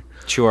danger.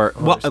 sure.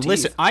 Well,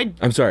 listen,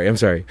 I'm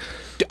sorry.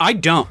 I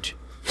don't.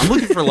 I'm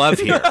looking for love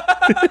here.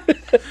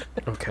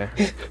 Okay.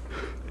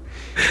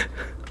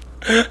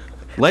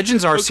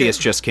 Legends Arceus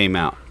just came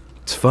out.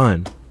 It's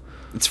fun.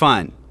 It's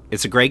fun.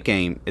 It's a great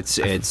game. It's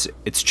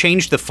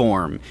changed the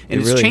form,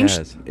 and It really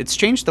has. It's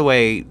changed the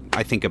way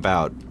I think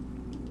about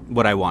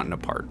what I want in a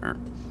partner.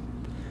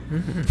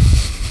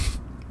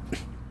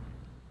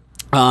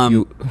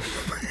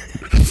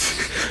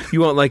 You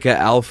want like an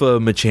alpha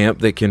Machamp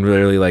that can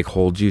really like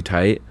hold you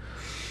tight?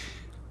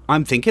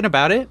 I'm thinking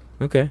about it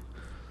Okay.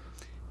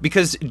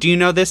 because do you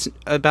know this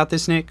about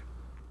this, Nick?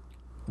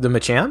 The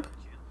Machamp?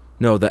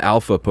 No, the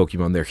alpha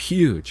Pokemon, they're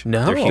huge.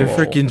 No. They're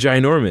freaking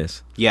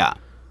ginormous. Yeah.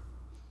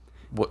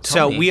 What, So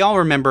tell me. we all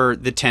remember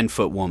the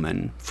 10-foot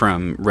woman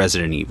from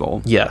Resident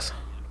Evil. Yes.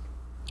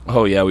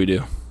 Oh yeah, we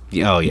do.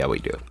 Oh yeah, we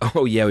do.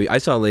 Oh yeah, I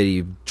saw a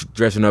lady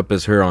dressing up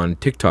as her on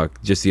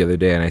TikTok just the other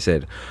day, and I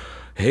said,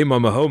 "Hey,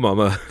 mama, ho,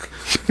 mama,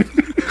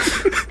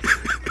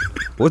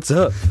 what's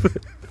up?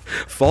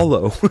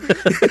 Follow."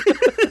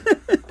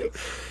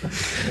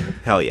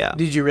 Hell yeah.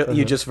 Did you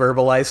you just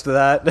verbalized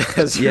that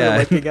as you Yeah. were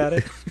looking at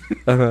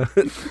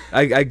it?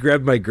 I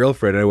grabbed my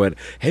girlfriend and I went,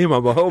 "Hey,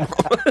 mama, ho,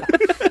 mama."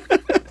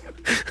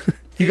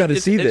 You got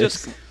to see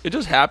this. It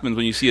just happens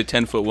when you see a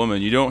 10-foot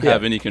woman. You don't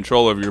have any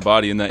control over your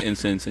body in that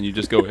instance, and you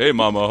just go, "Hey,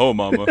 mama, ho,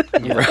 mama."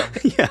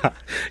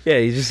 Yeah,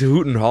 you just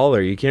hoot and holler.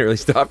 You can't really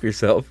stop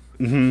yourself.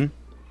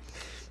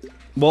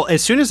 Well,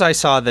 as soon as I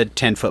saw the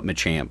 10-foot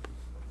Machamp,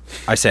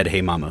 I said,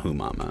 "Hey, mama, who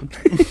mama?"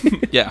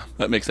 Yeah,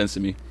 that makes sense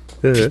to me.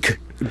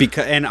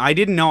 Because and I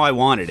didn't know I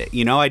wanted it.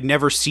 You know, I'd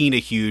never seen a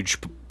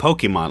huge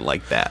Pokemon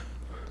like that.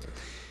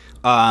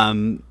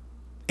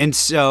 And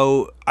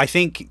so I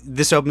think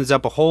this opens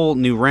up a whole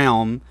new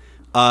realm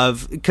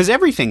of because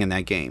everything in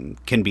that game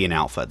can be an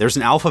alpha. There's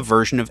an alpha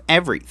version of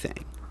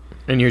everything.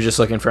 And you're just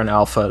looking for an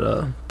alpha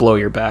to blow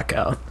your back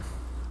out.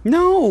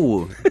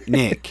 No,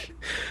 Nick.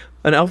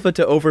 An alpha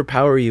to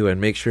overpower you and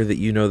make sure that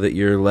you know that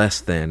you're less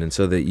than, and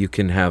so that you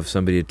can have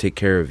somebody to take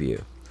care of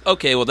you.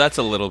 Okay, well that's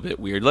a little bit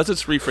weird. Let's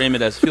just reframe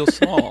it as feel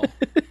small.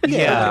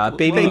 Yeah, like,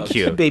 baby. thank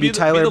you. Baby Be the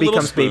Tyler little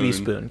becomes Baby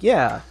spoon. Spoon.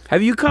 Yeah.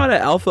 Have you caught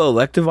an alpha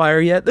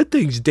Electivire yet? That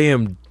thing's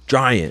damn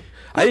giant.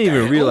 I didn't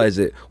even realize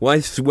it.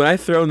 When I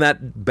thrown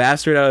that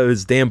bastard out of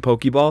his damn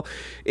Pokeball,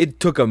 it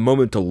took a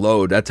moment to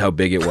load. That's how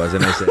big it was.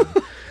 And I said,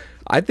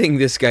 I think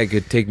this guy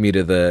could take me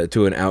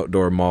to an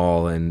outdoor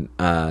mall, and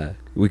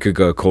we could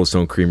go to Cold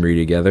Stone Creamery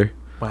together.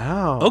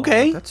 Wow.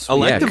 Okay, That's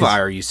sweet. Yeah, 'cause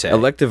Electivire, you said.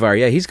 Electivire,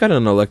 yeah, he's got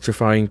an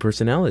electrifying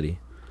personality.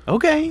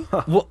 Okay.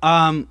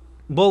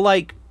 Well,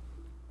 like,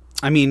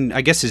 I mean, I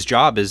guess his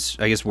job is,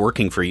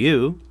 working for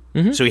you.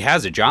 So he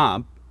has a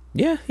job.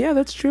 Yeah,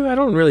 that's true. I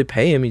don't really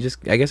pay him.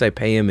 I guess I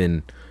pay him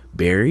in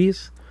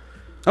berries.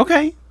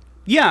 Okay.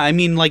 Yeah, I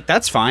mean, like,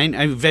 that's fine.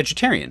 I'm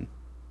vegetarian.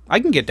 I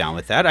can get down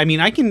with that. I mean,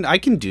 I can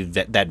do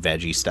that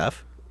veggie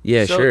stuff.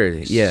 Yeah, So- sure.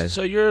 Yeah.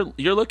 So you're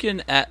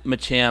looking at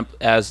Machamp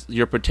as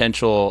your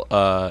potential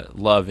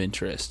love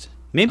interest.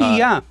 Maybe,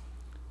 yeah.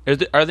 Are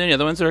there any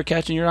other ones that are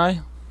catching your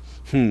eye?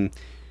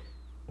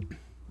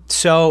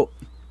 So,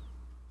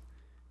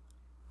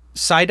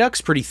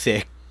 Psyduck's pretty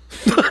thick.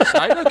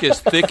 Psyduck is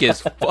thick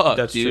as fuck,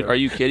 That's dude. true. Are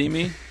you kidding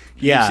me?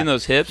 Yeah. You seen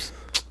those hips?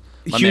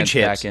 My Huge man's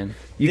hips. packing.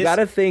 You This-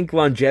 gotta think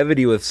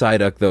longevity with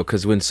Psyduck though,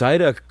 because when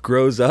Psyduck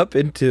grows up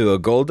into a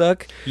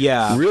Golduck,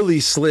 Yeah. really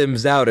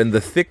slims out, and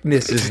the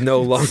thickness is no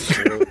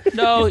longer.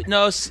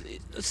 No,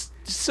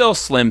 still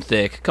slim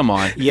thick. Come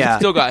on. Yeah.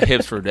 Still got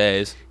hips for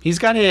days. He's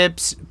got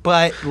hips,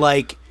 but,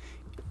 like,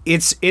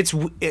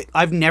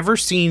 I've never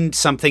seen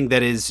something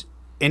that is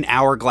an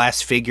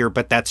hourglass figure,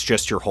 but that's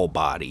just your whole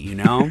body, you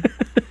know?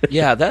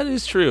 Yeah, that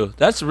is true.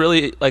 That's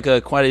really like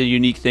quite a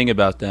unique thing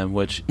about them.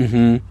 Which,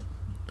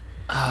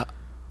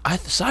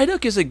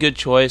 Psyduck is a good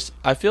choice.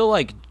 I feel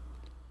like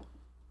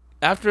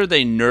after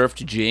they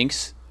nerfed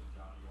Jinx,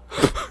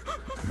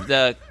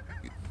 that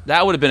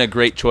would have been a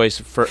great choice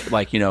for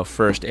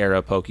first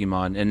era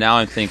Pokemon. And now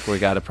I think we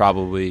got to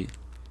probably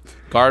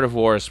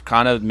Gardevoir is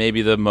kind of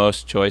maybe the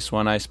most choice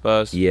one, I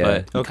suppose.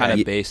 Yeah. but kind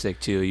of basic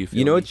too. You feel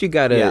You know me? what you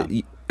gotta.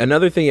 Yeah.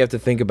 Another thing you have to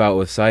think about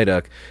with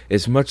Psyduck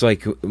is much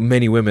like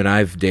many women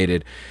I've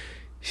dated.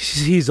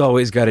 He's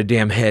always got a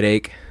damn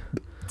headache.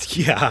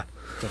 Yeah.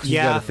 You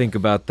gotta think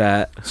about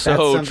that.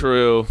 So That's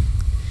true.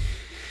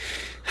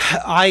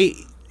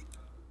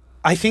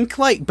 I think,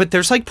 like, but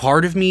there's, like,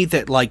 part of me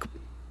that, like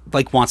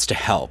wants to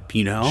help,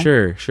 you know?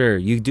 Sure.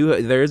 You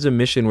do. There is a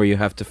mission where you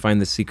have to find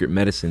the secret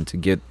medicine to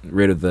get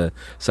rid of the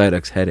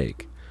Psyduck's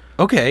headache.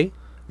 Okay.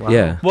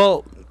 Yeah.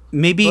 Well,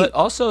 maybe. But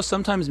also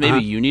sometimes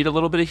maybe you need a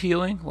little bit of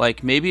healing.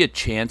 Like maybe a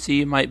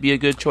Chansey might be a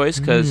good choice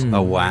because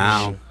Oh,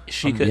 wow.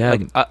 she could. Yeah.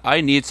 Like,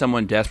 I need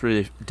someone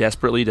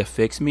desperately to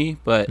fix me,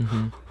 but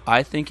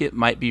I think it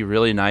might be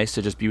really nice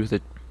to just be with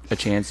a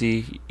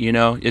Chansey. You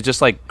know, it's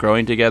just like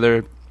growing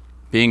together,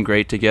 being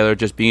great together,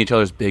 just being each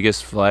other's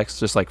biggest flex,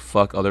 just like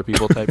fuck other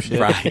people type shit.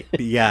 Right.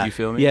 Yeah. You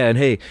feel me? Yeah, and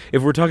hey,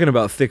 if we're talking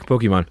about thick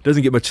Pokemon, it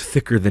doesn't get much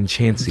thicker than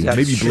Chansey. That's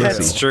Maybe true. Blissey.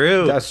 That's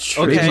true. That's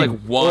true. It's Okay. like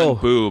one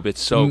boob.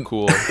 It's so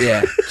cool.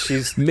 Yeah,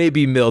 She's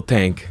maybe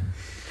Miltank.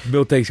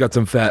 Miltank's got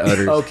some fat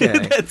udders.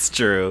 okay. That's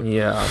true.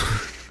 Yeah.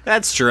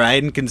 That's true. I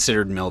hadn't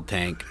considered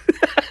Miltank.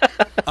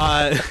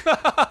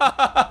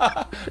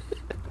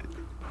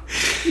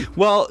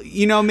 Well,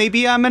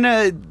 maybe I'm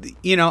gonna,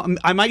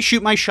 I might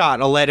shoot my shot.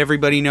 I'll let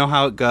everybody know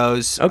how it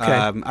goes. Okay.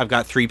 I've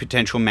got 3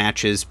 potential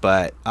matches,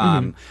 but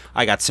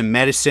I got some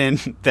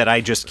medicine that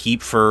I just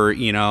keep for,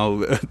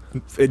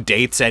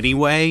 dates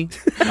anyway.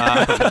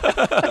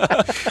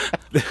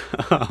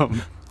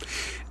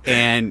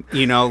 And,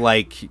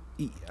 I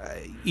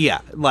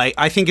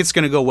think it's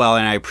going to go well,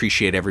 and I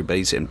appreciate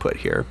everybody's input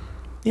here.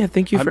 Yeah,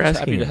 thank you I'm for just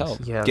asking. happy to help.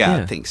 Yeah.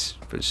 Yeah, thanks.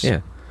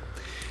 Yeah.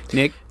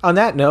 Nick? On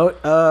that note,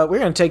 we're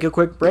going to take a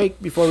quick break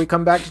before we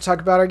come back to talk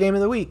about our game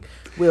of the week.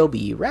 We'll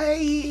be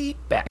right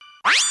back.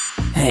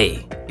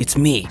 Hey, it's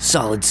me,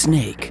 Solid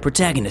Snake,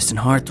 protagonist and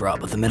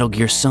heartthrob of the Metal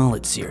Gear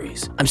Solid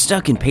series. I'm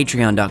stuck in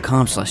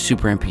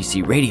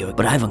patreon.com/SuperNPCRadio,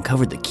 but I've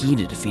uncovered the key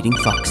to defeating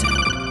Foxhound.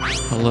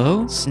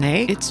 Hello?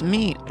 Snake? It's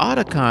me,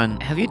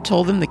 Otacon. Have you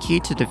told them the key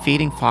to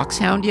defeating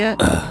Foxhound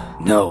yet?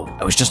 No,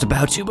 I was just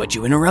about to, but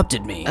you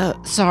interrupted me.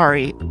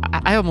 Sorry.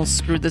 I almost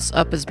screwed this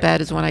up as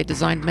bad as when I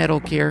designed Metal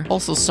Gear.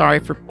 Also sorry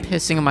for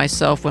pissing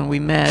myself when we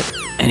met.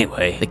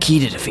 Anyway, the key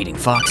to defeating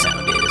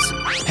Foxhound is...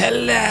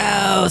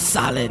 Hello,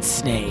 Solid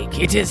Snake.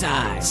 It is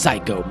I,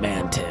 Psycho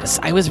Mantis.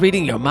 I was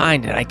reading your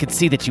mind and I could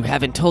see that you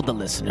haven't told the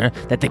listener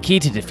that the key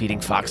to defeating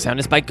Foxhound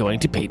is by going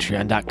to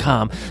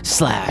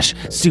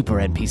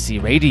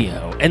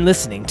patreon.com/SuperNPCRadio and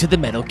listening to the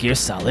Metal Gear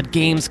Solid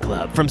Games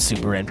Club from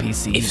Super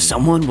NPC. If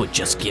someone would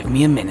just give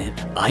me a minute,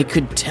 I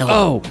could tell...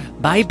 Oh,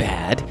 my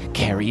bad.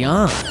 Carry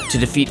on. To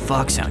defeat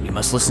Foxhound, you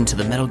must listen to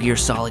the Metal Gear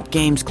Solid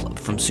Games Club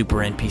from Super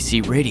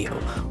NPC Radio,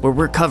 where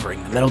we're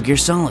covering the Metal Gear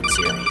Solid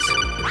series.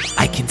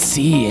 I can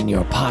see in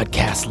your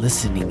podcast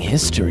listening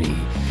history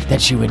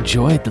that you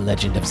enjoyed the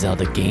Legend of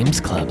Zelda Games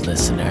Club,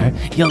 listener.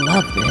 You'll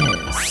love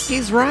this.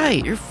 He's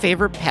right. Your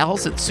favorite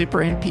pals at Super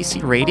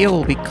NPC Radio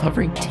will be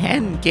covering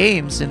 10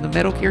 games in the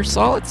Metal Gear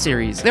Solid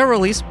series. They're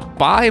released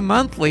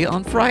bi-monthly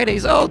on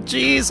Fridays. Oh,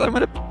 jeez, I'm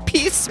gonna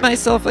piece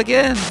myself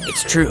again.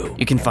 It's true.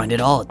 You can find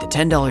it all at the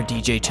 $10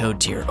 DJ Toad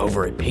tier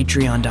over at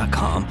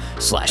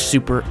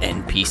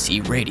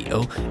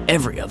patreon.com/SuperNPCRadio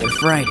every other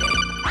Friday.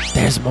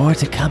 There's more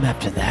to come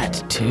after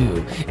that,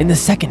 too. In the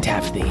second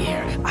half of the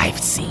year, I've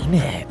seen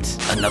it.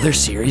 Another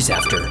series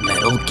after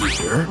Metal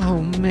Gear.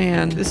 Oh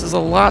man, this is a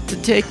lot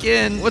to take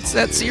in. What's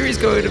that series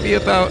going to be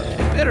about? It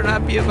better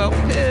not be about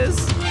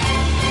piss.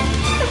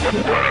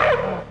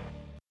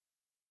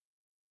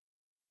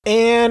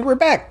 And we're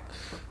back.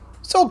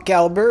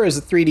 Soulcalibur is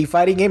a 3D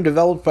fighting game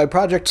developed by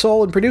Project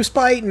Soul and produced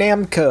by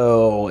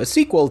Namco. A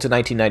sequel to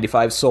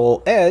 1995's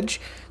Soul Edge,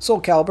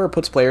 Soulcalibur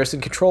puts players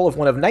in control of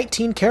one of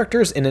 19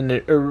 characters in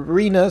an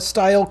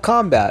arena-style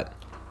combat.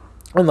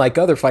 Unlike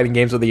other fighting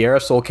games of the era,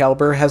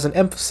 Soulcalibur has an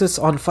emphasis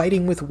on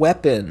fighting with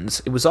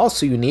weapons. It was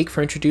also unique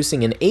for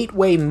introducing an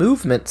 8-way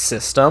movement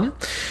system.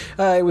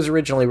 It was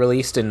originally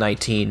released in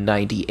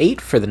 1998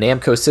 for the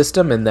Namco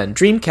system and then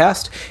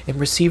Dreamcast, and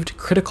received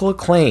critical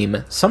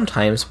acclaim,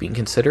 sometimes being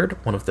considered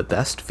one of the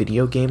best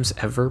video games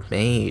ever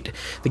made.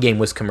 The game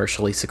was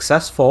commercially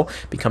successful,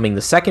 becoming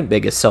the second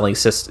biggest selling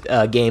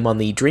game on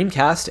the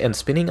Dreamcast and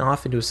spinning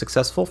off into a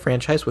successful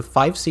franchise with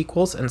 5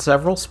 sequels and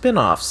several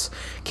spin-offs.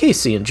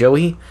 Casey and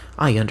Joey,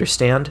 I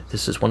understand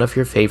this is one of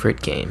your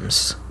favorite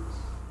games.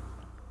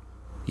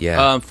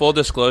 Yeah. Full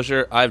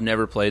disclosure, I've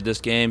never played this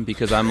game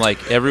because I'm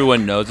like,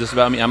 everyone knows this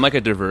about me. I'm like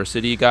a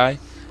diversity guy.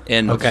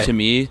 And to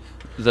me,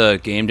 the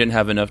game didn't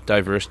have enough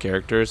diverse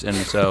characters. And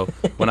so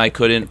when I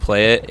couldn't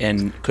play it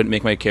and couldn't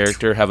make my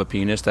character have a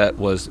penis that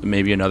was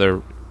maybe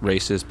another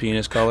racist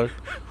penis color,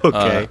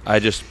 I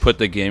just put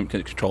the game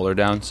controller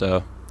down.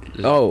 So.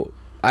 Oh,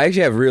 I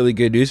actually have really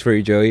good news for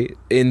you, Joey.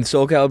 In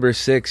Soulcalibur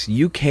 6,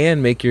 you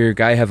can make your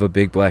guy have a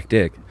big black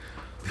dick.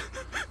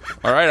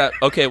 All right.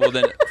 Okay, well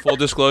then, full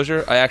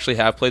disclosure, I actually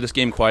have played this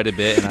game quite a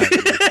bit,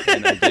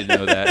 and I did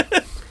know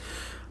that.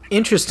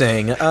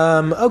 Interesting.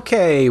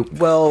 Okay,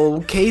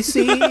 well,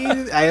 Casey,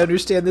 I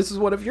understand this is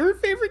one of your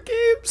favorite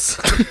games.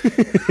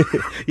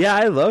 Yeah,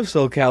 I love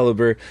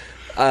Soulcalibur.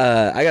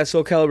 I got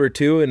Soulcalibur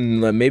 2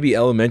 in maybe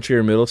elementary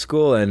or middle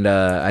school, and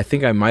I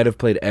think I might have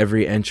played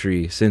every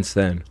entry since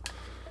then.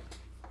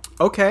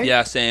 Okay.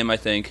 Yeah, same, I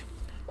think.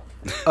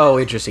 Oh,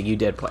 interesting. You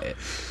did play it.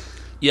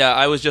 Yeah,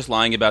 I was just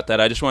lying about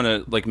that. I just want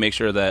to make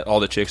sure that all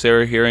the chicks they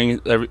were hearing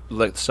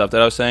the stuff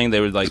that I was saying,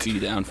 they would be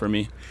down for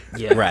me.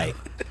 Yeah. Right.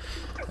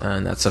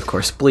 And that's, of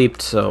course,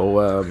 bleeped, so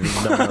no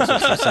one knows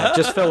what you said.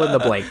 Just fill in the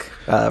blank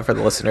for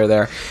the listener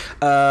there.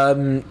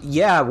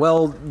 Yeah,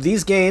 well,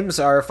 these games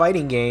are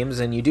fighting games,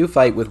 and you do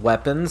fight with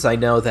weapons. I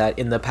know that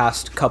in the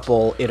past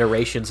couple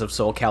iterations of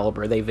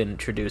Soulcalibur, they've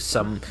introduced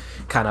some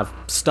kind of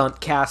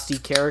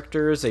stunt-casty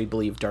characters. I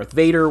believe Darth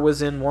Vader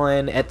was in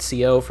one,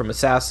 Ezio from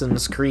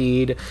Assassin's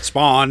Creed.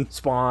 Spawn.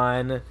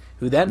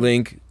 Who then...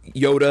 Link.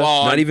 Yoda,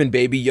 not even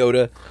baby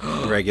Yoda.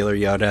 Regular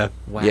Yoda.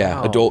 Wow.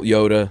 Yeah, adult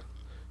Yoda.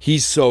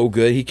 He's so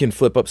good. He can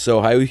flip up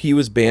so high. He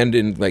was banned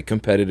in like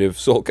competitive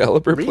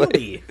Soulcalibur play.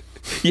 Really?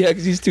 Yeah,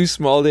 because he's too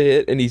small to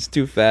hit and he's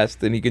too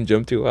fast and he can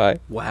jump too high.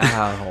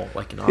 Wow.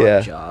 Like an Yeah.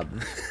 odd job.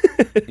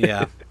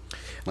 Yeah.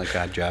 Like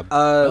Odd Job.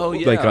 Oh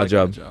yeah, Like Odd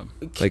Job. Job.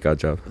 Like Odd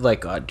Job.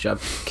 Like odd job.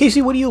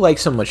 Casey, what do you like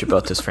so much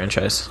about this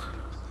franchise?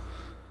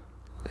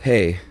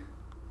 Hey,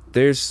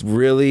 there's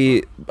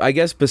really, I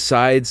guess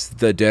besides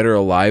the Dead or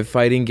Alive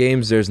fighting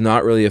games, there's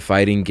not really a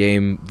fighting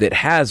game that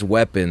has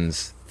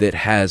weapons that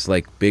has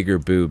like bigger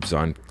boobs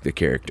on the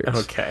characters.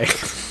 Okay.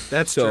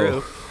 That's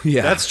So, true.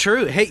 yeah. That's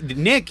true. Hey,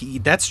 Nick,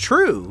 that's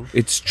true.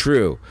 It's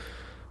true.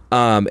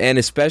 And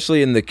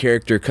especially in the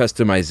character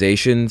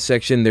customization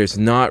section, there's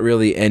not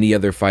really any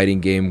other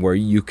fighting game where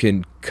you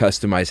can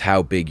customize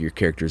how big your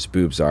character's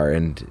boobs are.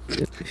 And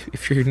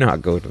if you're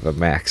not going to the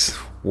max,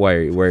 why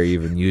are you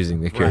even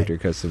using the character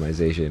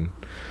customization?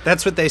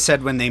 That's what they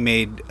said when they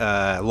made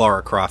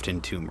Lara Croft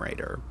in Tomb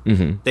Raider.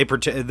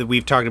 Mm-hmm.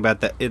 We've talked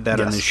about that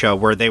on the show,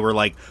 where they were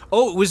like,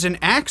 "Oh, it was an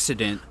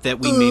accident that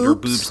we made her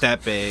boobs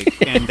that big,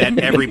 and that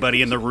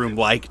everybody in the room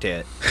liked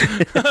it."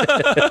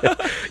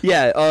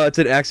 Yeah, it's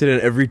an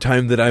accident every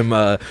time that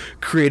I'm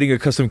creating a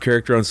custom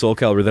character on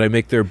Soulcalibur that I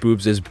make their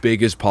boobs as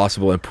big as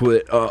possible and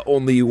put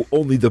only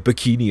the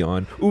bikini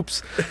on.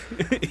 Oops.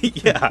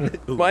 Yeah,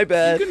 My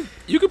bad.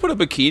 You could put a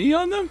bikini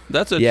on them.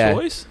 That's a Yeah.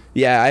 choice.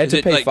 Yeah, I had Is to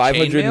it pay like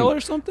 500 chainmail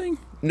or something?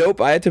 Nope,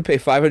 I had to pay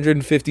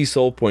 550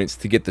 soul points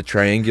to get the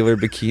triangular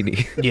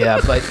bikini. Yeah,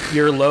 but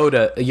your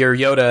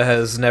Yoda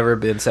has never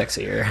been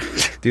sexier.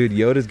 Dude,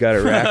 Yoda's got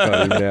a rack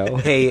on him now.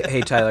 Hey,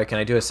 Tyler, can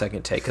I do a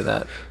second take of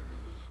that?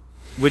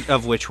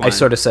 of which one? I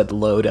sort of said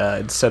Loda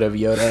instead of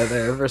Yoda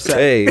there for a second.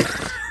 Hey,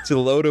 it's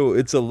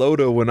a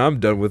Loda when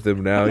I'm done with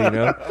him now, you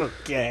know?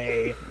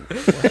 Okay.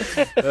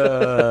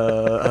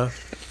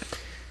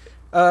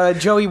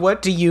 Joey,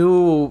 what do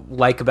you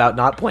like about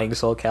not playing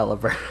Soul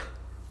Calibur?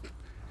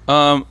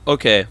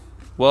 Okay.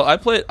 Well,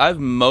 I've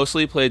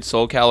mostly played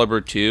Soul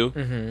Calibur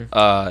 2,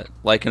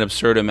 like an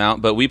absurd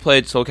amount, but we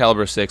played Soul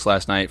Calibur 6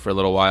 last night for a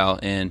little while,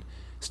 and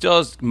still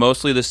has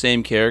mostly the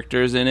same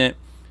characters in it.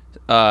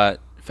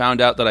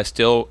 Found out that I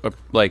still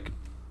like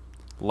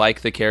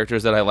the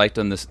characters that I liked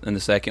in the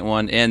second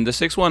one, and the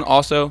sixth one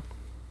also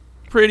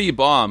pretty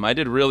bomb. I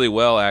did really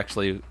well,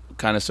 actually,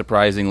 kind of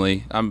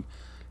surprisingly. I'm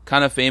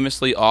kind of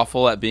famously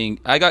awful at being.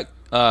 I got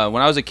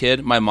when I was a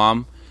kid, my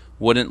mom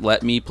wouldn't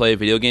let me play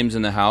video games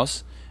in the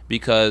house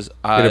because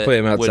I Gonna play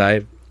him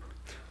outside.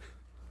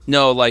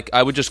 No, like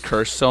I would just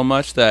curse so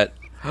much that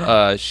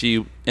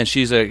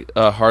she's a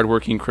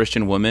hardworking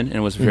Christian woman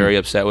and was very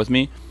upset with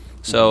me.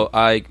 So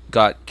I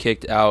got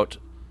kicked out,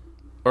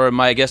 or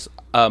my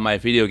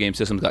video game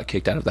systems got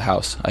kicked out of the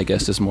house. I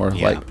guess is more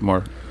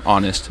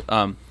honest.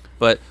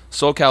 But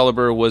Soul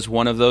Calibur was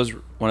one of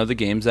the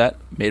games that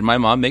made my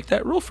mom make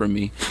that rule for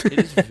me. It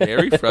is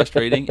very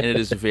frustrating and it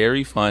is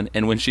very fun.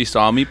 And when she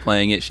saw me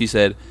playing it, she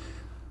said,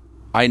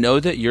 "I know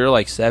that you're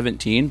like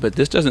 17, but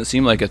this doesn't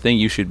seem like a thing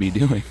you should be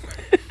doing.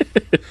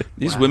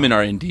 These women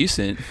are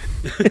indecent."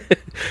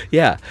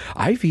 Yeah,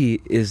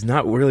 Ivy is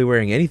not really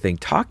wearing anything.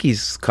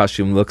 Taki's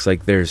costume looks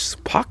like there's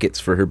pockets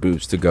for her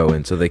boobs to go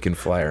in so they can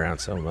fly around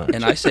so much.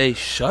 And I say,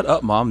 "Shut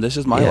up, Mom. This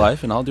is my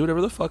life, and I'll do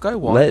whatever the fuck I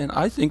want." And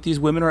I think these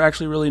women are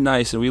actually really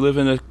nice, and we live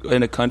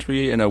in a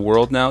country, in a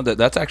world now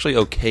that's actually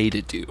okay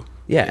to do.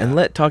 Yeah, and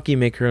let Taki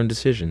make her own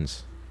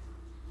decisions.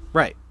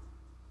 Right.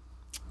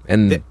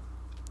 And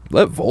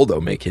let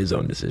Voldo make his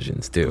own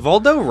decisions, too.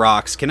 Voldo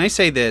rocks. Can I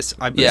say this?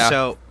 Yeah.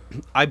 So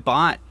I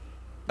bought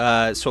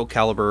Soul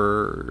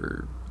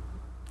Calibur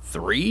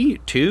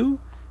 2.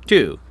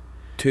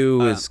 2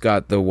 has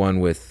got the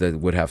one that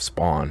would have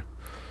Spawn.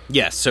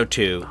 Yes, so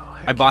 2.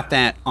 I bought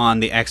that on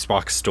the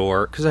Xbox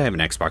store because I have an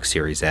Xbox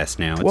Series S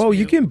now. It's Whoa, new.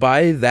 you can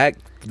buy that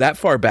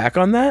far back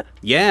on that?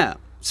 Yeah.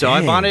 So I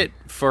Dang. bought it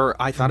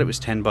I thought it was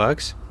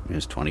 $10. It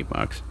was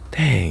 $20.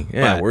 Dang,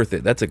 yeah, But- worth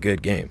it. That's a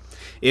good game.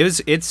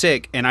 It's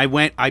sick, and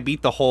I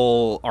beat the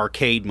whole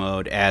arcade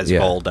mode as Yeah.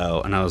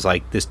 Voldo, and I was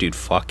like, this dude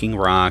fucking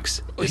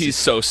rocks. He's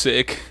so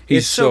sick. He's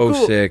It's so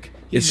cool. sick.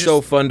 He's It's so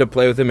just- fun to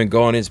play with him and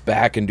go on his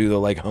back and do the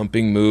like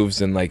humping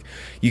moves, and like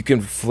you can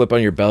flip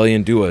on your belly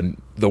and do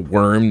the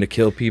worm to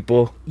kill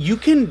people. You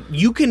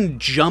can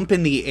jump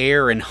in the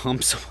air and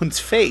hump someone's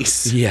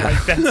face. Yeah.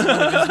 Like, that's one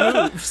of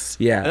his moves.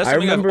 Yeah, And that's I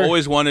something remember. I've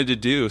always wanted to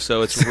do,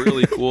 so it's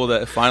really cool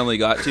that it finally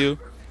got to.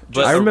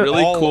 But I a remember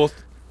really all- cool.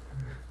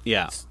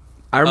 Yeah.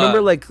 I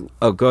remember like.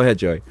 Oh, go ahead,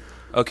 Joey.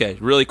 Okay,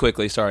 really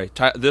quickly, sorry.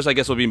 This, I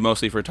guess, will be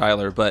mostly for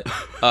Tyler, but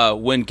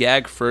when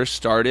GAG first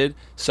started,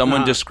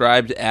 someone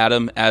described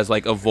Adam as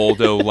like a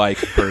Voldo-like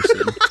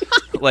person,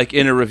 like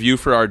in a review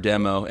for our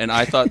demo, and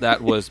I thought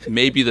that was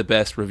maybe the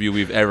best review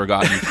we've ever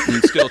gotten,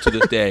 and still to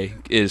this day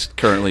is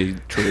currently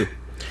true.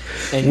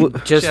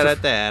 And just Shout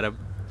out to Adam.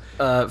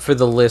 For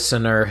the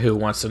listener who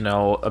wants to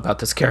know about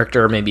this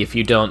character, maybe if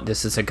you don't,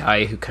 this is a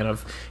guy who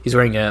he's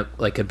wearing a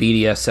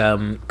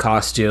BDSM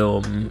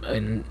costume,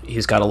 and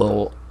he's got a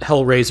little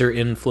Hellraiser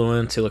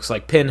influence. He looks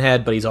like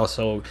Pinhead, but he's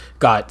also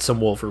got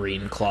some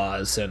Wolverine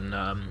claws and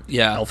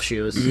elf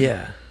shoes.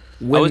 Yeah.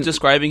 I was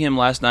describing him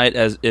last night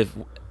as if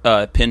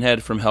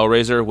Pinhead from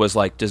Hellraiser was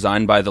like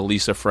designed by the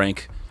Lisa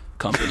Frank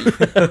company.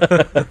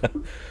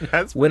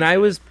 When I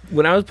was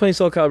playing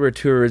Soulcalibur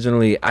 2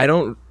 originally, I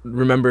don't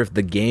remember if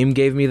the game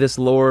gave me this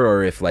lore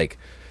or if like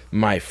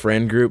my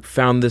friend group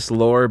found this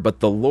lore, but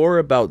the lore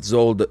about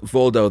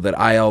Voldo that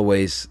I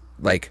always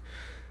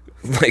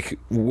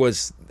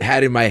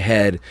had in my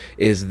head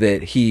is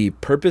that he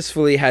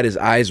purposefully had his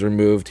eyes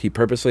removed, he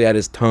purposefully had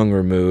his tongue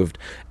removed,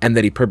 and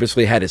that he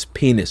purposefully had his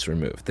penis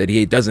removed, that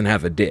he doesn't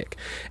have a dick.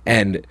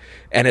 And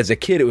as a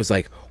kid it was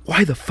like,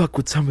 why the fuck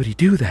would somebody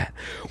do that?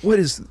 What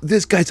is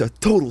this guy's a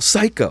total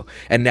psycho.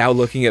 And now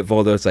looking at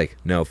Voldo, it's like,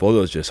 no,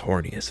 Voldo's just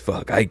horny as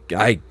fuck. I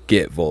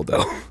get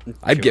Voldo.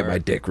 I'd get my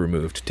dick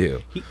removed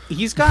too.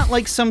 He's got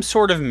like some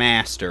sort of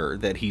master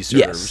that he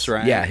serves,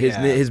 right? Yeah,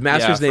 his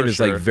master's name is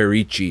like sure.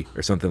 Verici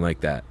or something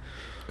like that.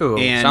 Ooh.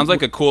 And Sounds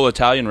like a cool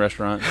Italian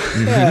restaurant.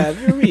 Yeah,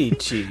 very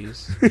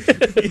cheese.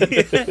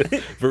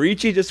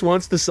 Verici just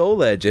wants the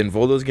soul edge, and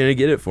Voldo's gonna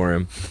get it for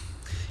him.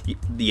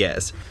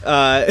 Yes.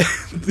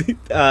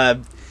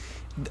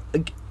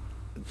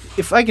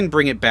 If I can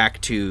bring it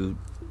back to,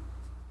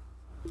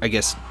 I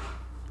guess,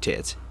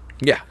 tits.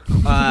 Yeah,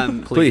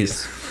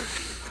 please.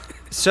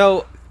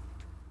 So,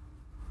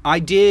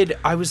 I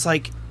was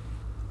like,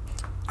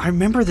 I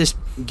remember this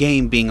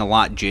game being a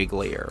lot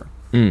jigglier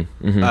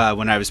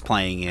when I was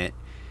playing it.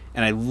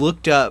 And I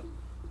looked up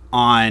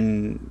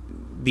on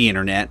the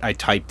internet, I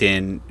typed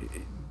in,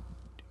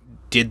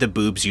 did the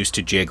boobs used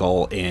to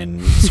jiggle in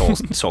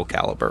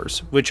Soulcaliburs?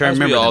 Which I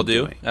remember we all them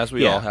do, doing. as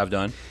we all have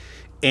done.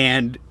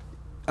 And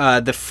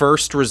the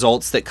first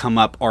results that come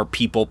up are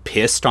people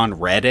pissed on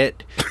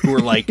Reddit who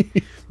are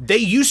like, they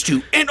used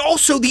to, and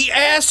also the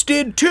ass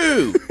did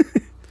too.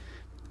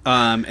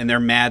 And they're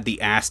mad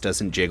the ass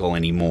doesn't jiggle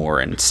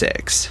anymore in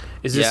 6.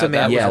 Is this a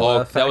man?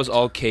 That was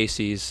all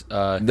Casey's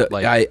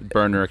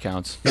burner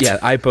accounts. Yeah,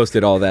 I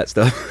posted all that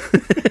stuff.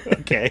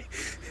 Okay.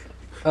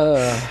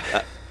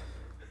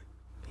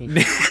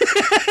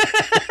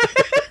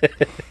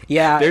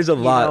 Yeah, there's a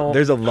lot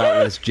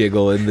less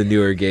jiggle in the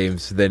newer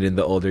games than in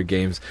the older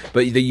games,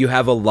 but you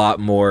have a lot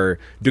more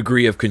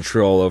degree of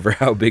control over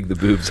how big the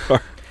boobs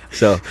are.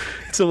 So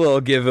it's a little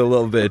give, a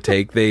little bit of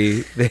take.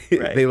 They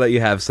let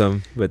you have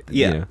some, but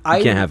you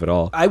can't have it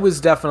all. I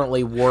was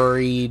definitely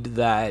worried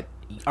that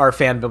our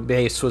fan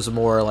base was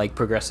more like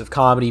progressive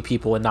comedy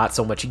people and not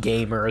so much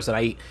gamers.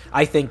 And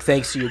I think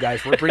thanks to you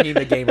guys, we're bringing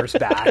the gamers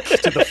back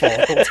to the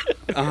fold.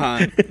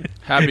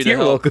 Happy to You're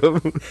help.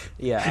 welcome.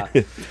 Yeah,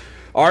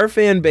 Our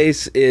fan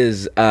base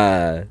is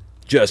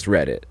just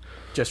Reddit.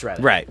 just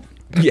Reddit. Right.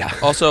 Yeah.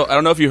 Also, I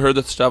don't know if you heard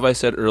the stuff I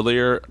said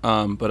earlier,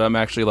 but I'm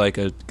actually like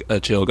a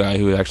chill guy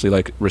who actually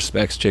like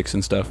respects chicks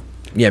and stuff.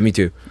 Yeah, me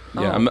too.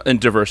 Yeah, I'm a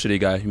diversity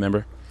guy. You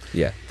remember?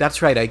 Yeah.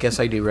 That's right. I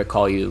guess I do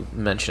recall you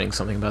mentioning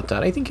something about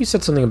that. I think you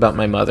said something about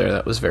my mother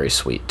that was very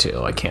sweet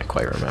too. I can't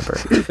quite remember.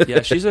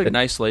 Yeah, she's a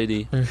nice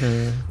lady.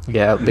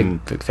 Yeah,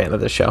 big fan of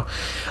the show.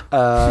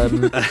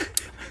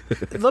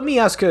 Let me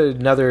ask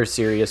another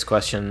serious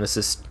question. This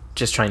is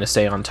just trying to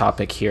stay on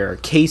topic here.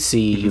 Casey,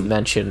 you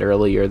mentioned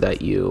earlier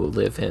that you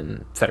live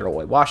in Federal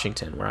Way,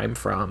 Washington, where I'm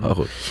from.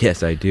 Oh,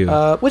 yes, I do.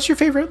 What's your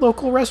favorite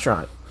local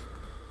restaurant?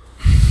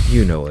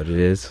 You know what it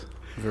is.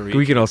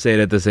 We can all say it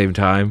at the same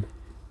time.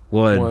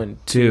 One,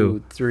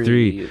 two,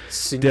 three.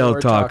 Senor Del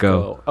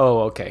Taco. Oh,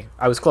 okay.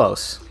 I was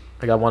close.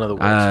 I got one of the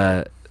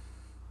words.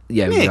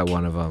 Yeah, we Nick. got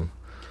one of them.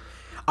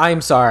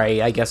 I'm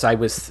sorry. I guess I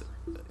was...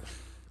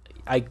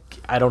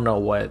 I don't know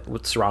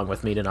what's wrong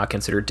with me to not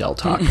consider Del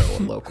Taco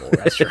a local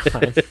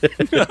restaurant.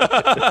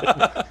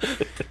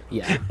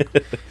 Yeah.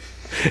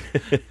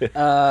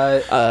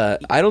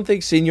 I don't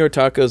think Senor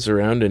Taco's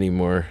around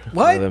anymore.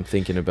 What? Now that I'm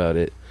thinking about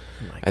it.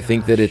 Oh I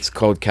think that it's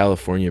called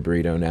California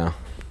Burrito now.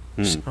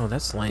 Oh,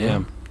 that's lame.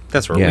 Yeah.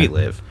 That's where Yeah. we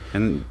live.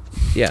 And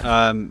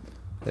Yeah. And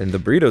the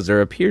burritos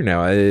are up here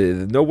now.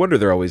 No wonder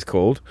they're always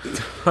cold.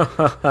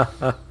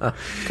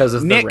 Because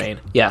of Nick. the rain.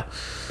 Yeah.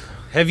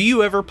 have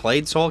you ever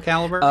played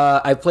Soulcalibur?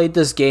 I played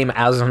this game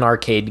as an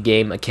arcade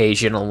game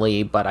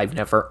occasionally, but I've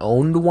never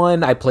owned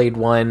one. I played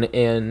one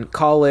in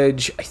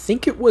college. I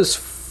think it was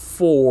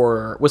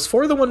 4. Was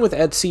 4 the one with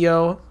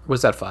Ezio? Or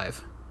was that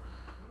 5?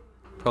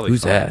 Probably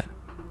Who's 5. that?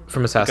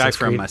 From Guy Assassin's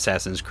from Creed?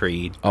 Assassin's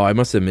Creed. Oh, I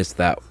must have missed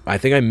that. I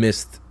think I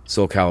missed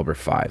Soul Calibur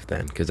 5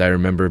 then, because I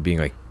remember being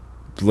like,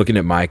 looking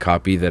at my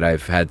copy that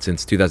I've had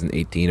since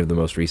 2018 of the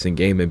most recent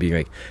game and being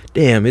like,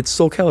 damn, it's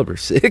Soul Calibur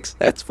 6?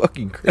 That's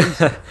fucking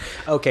crazy.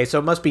 Okay, so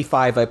it must be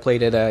 5. I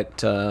played it at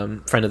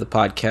friend of the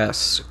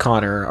podcast,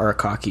 Connor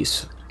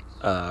Arakaki's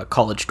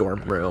college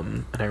dorm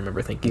room, and I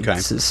remember thinking, Okay.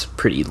 this is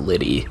pretty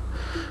litty.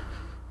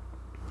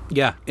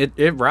 Yeah,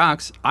 it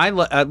rocks.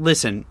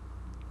 Listen,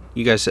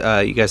 you guys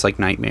like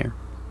Nightmare?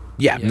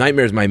 Yeah,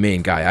 Nightmare's my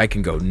main guy. I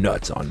can go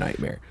nuts on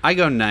Nightmare. I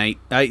go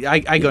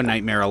I go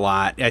Nightmare a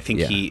lot. I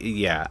think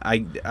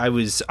I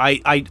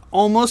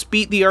almost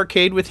beat the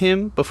arcade with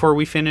him before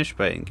we finished,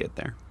 but I didn't get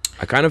there.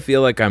 I kind of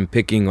feel like I'm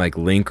picking like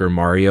Link or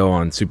Mario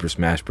on Super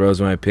Smash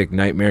Bros. When I pick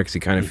Nightmare, because he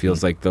kind of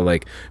feels like the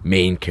like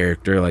main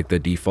character, like the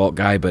default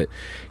guy. But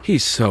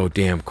he's so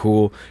damn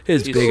cool.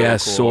 His big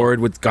ass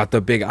sword with got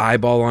the big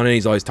eyeball on it.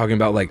 He's always talking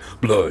about like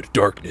blood,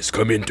 darkness,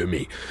 come into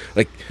me.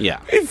 Like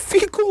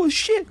he's cool as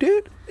shit,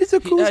 dude. It's the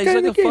coolest guy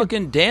in the game. He's like a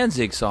fucking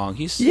Danzig song.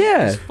 He's sick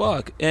as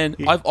fuck. And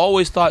I've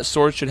always thought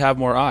swords should have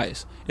more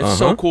eyes. It's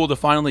so cool to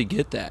finally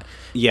get that.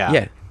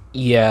 Yeah.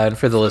 Yeah, and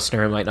for the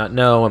listener who might not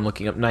know, I'm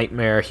looking up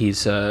Nightmare.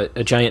 He's a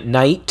giant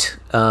knight,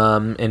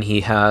 and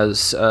he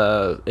has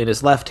in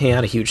his left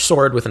hand a huge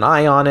sword with an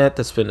eye on it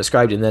that's been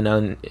described, and then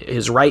on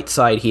his right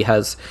side he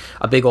has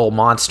a big old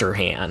monster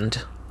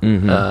hand.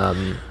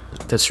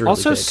 That's really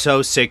also big.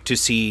 So sick to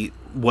see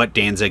what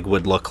Danzig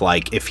would look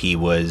like if he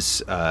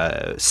was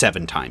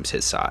 7 times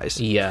his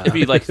size. Yeah. If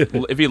he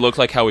looked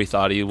like how we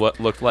thought he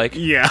looked like.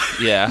 Yeah.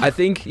 Yeah. I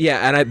think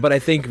but I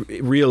think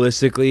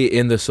realistically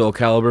in the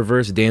Soulcalibur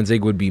verse,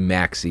 Danzig would be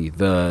Maxi,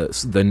 the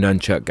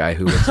nunchuck guy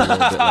who looks a little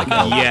bit like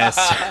Elvis.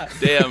 Yes.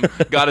 Damn.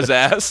 Got his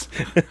ass.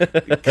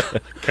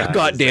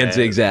 Got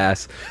Danzig's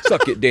ass.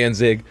 Suck it,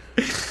 Danzig.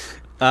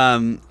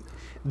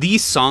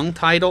 These song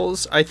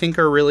titles I think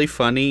are really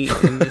funny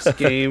in this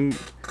game.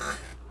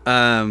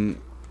 I'm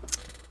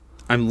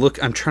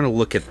trying to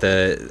look at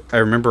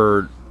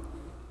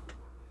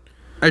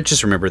I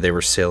just remember they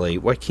were silly.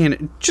 Why can't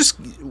it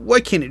just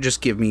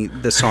give me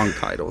the song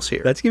titles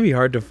here? That's gonna be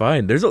hard to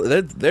find.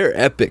 They're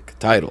epic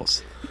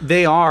titles.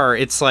 They are.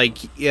 It's like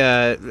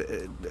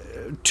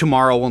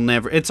Tomorrow Will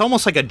Never. It's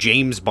almost like a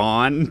James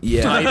Bond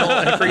title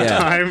every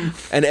time.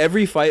 And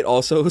every fight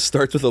also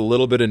starts with a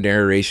little bit of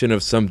narration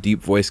of some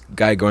deep voice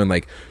guy going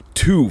like,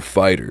 2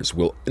 fighters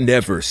will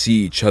never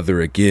see each other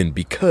again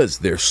because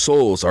their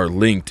souls are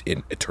linked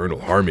in eternal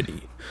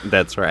harmony.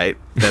 That's right.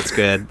 That's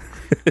good.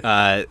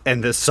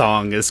 And this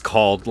song is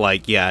called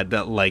like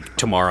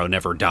Tomorrow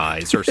Never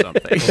Dies or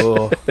something.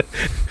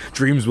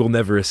 Dreams will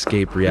never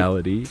escape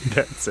reality.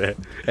 That's it.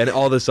 And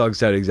all the songs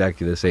sound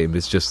exactly the same.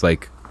 It's just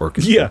like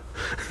orchestra.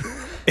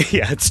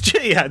 Yeah,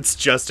 it's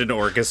just an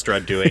orchestra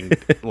doing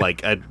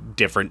like a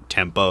different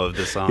tempo of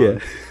the song. Yeah.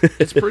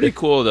 It's pretty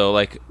cool though.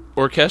 Like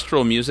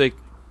orchestral music,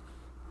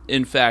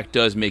 in fact,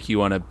 does make you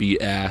want to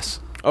beat ass.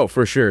 Oh,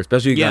 for sure.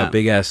 Especially if you got a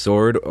big ass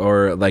sword,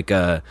 or like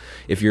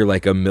if you're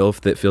like a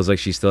MILF that feels like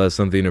she still has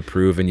something to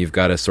prove, and you've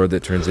got a sword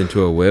that turns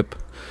into a whip.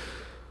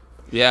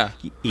 Yeah.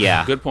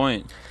 Good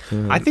point.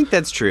 I think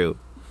that's true.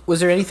 Was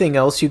there anything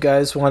else you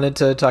guys wanted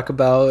to talk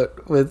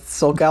about with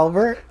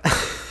Soulcalibur?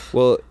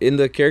 Well, in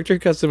the character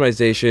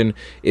customization,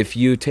 if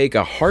you take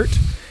a heart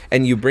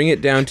and you bring it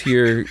down to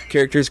your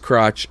character's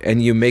crotch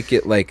and you make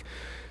it like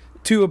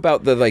to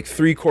about the like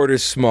 3/4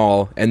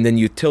 small, and then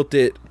you tilt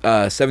it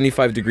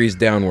 75 degrees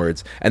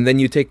downwards, and then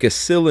you take a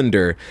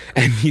cylinder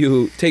and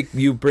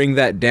you bring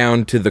that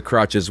down to the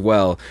crotch as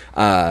well,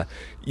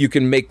 you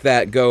can make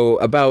that go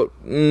about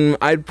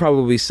I'd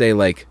probably say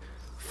like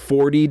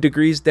 40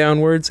 degrees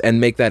downwards,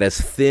 and make that as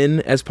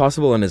thin as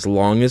possible and as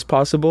long as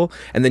possible.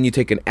 And then you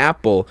take an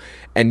apple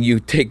and you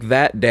take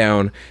that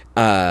down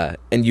and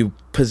you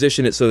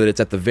position it so that it's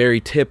at the very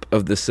tip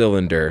of the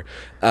cylinder.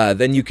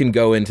 Then you can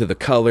go into the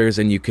colors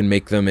and you can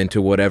make them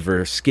into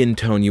whatever skin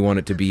tone you want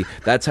it to be.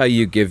 That's how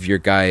you give your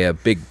guy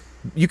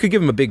you could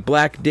give him a big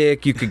black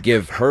dick, you could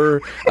give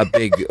her a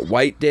big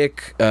white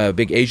dick, a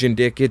big Asian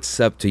dick. It's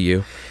up to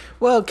you.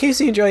 Well,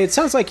 Casey and Joey, it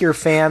sounds like you're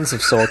fans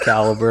of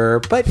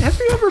Soulcalibur, but have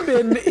you ever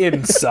been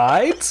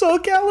inside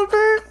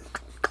Soulcalibur?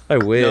 I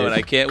wish. No, and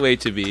I can't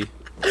wait to be.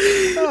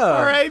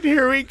 All right,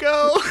 here we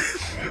go.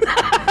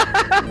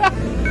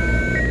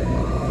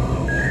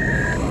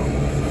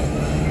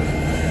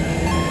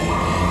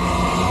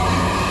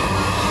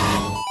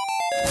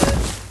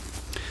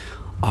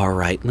 All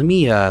right, let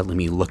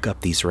me look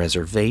up these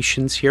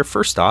reservations here.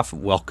 First off,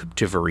 welcome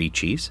to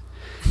Varici's.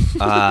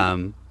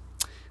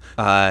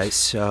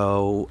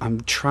 So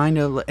I'm trying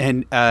to,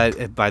 and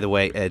by the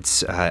way,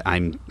 it's I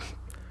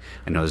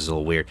know this is a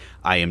little weird.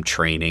 I am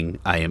training.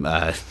 I am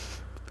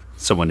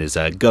someone is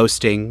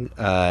ghosting.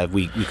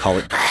 We call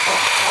it.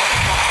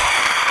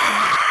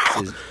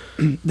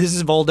 This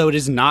is Voldo. It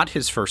is not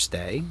his first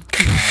day.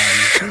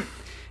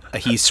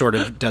 He sort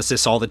of does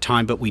this all the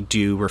time, but we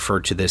do refer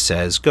to this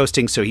as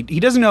ghosting. So he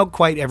doesn't know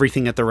quite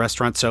everything at the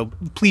restaurant. So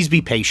please be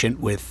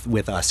patient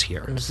with us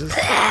here.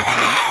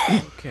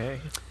 Okay.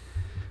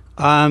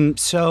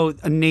 So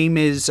a name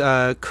is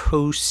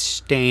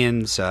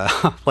Costanza,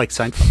 like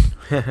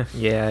Seinfeld.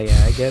 Yeah,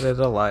 I get it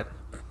a lot.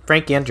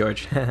 Frankie and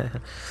George.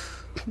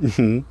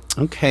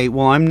 Okay,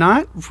 well, I'm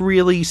not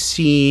really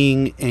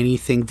seeing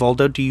anything.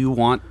 Voldo, do you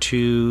want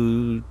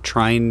to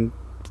try and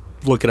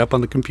look it up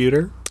on the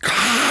computer?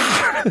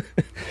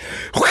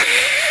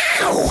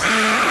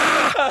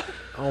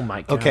 Oh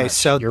my god. Okay,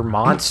 so your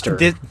monster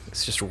is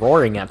just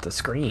roaring at the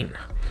screen.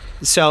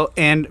 So,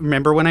 and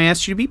remember when I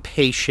asked you to be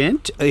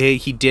patient,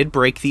 he did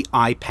break the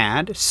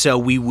iPad, so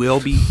we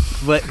will be,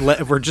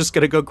 we're just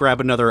going to go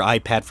grab another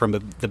iPad from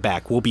the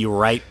back. We'll be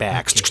right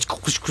back.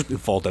 Okay.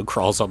 Voldo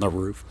crawls on the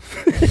roof.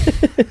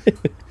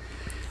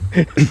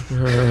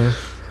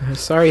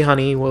 Sorry,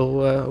 honey.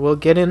 We'll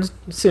get in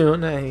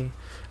soon.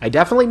 I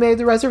definitely made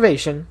the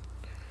reservation.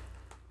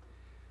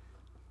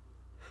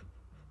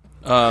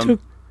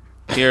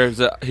 Here's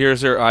your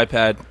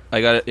iPad.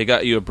 I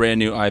got you a brand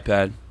new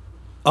iPad.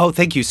 Oh,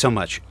 thank you so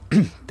much.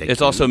 It's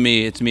also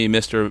me. It's me,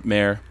 Mr.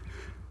 Mayor.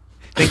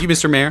 Thank you,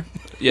 Mr. Mayor.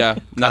 Yeah,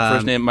 not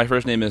first name. My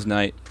first name is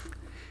Knight.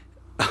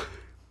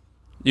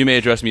 You may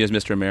address me as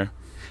Mr. Mayor.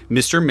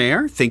 Mr.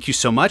 Mayor, thank you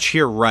so much.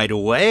 Here right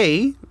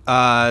away.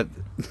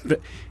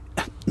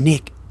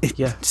 Nick,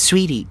 yeah,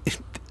 sweetie,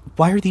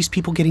 why are these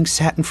people getting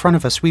sat in front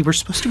of us? We were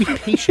supposed to be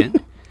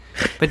patient,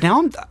 but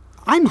now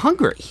I'm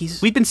hungry.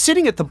 We've been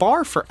sitting at the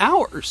bar for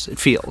hours, it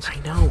feels.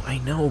 I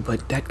know,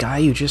 but that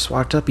guy who just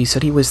walked up, he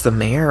said he was the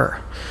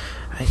mayor.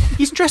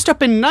 He's dressed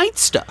up in night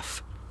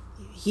stuff.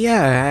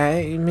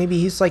 Yeah, maybe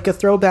he's like a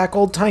throwback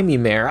old-timey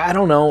mayor. I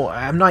don't know.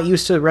 I'm not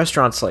used to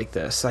restaurants like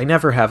this. I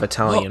never have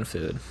Italian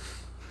food.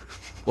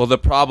 Well, the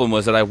problem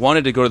was that I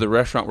wanted to go to the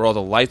restaurant where all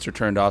the lights are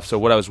turned off, so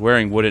what I was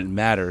wearing wouldn't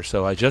matter.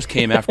 So I just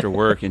came after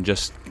work and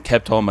just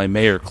kept all my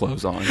mayor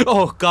clothes on.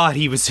 Oh God,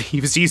 he was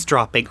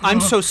eavesdropping.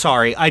 I'm so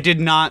sorry. I did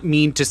not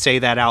mean to say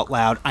that out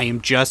loud. I am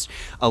just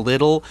a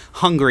little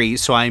hungry,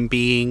 so I'm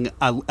being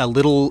a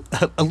little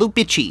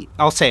bitchy.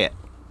 I'll say it.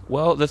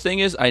 Well, the thing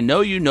is, I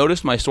know you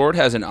noticed my sword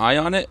has an eye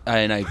on it,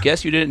 and I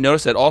guess you didn't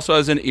notice that it also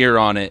has an ear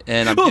on it,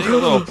 and I'm getting a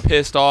little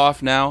pissed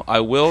off now. I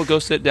will go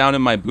sit down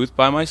in my booth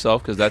by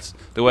myself, because that's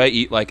the way I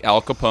eat like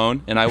Al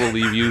Capone, and I will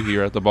leave you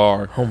here at the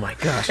bar. Oh my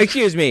gosh.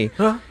 Excuse me.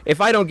 Huh?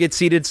 If I don't get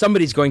seated,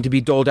 somebody's going to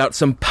be doled out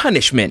some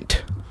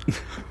punishment.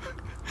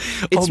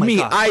 It's me,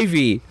 God.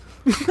 Ivy.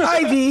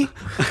 Ivy.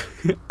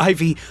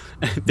 Ivy.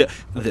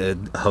 The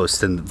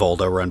host and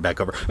Voldo run back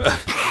over.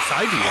 It's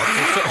Ivy.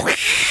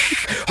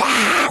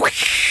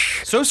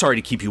 So sorry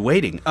to keep you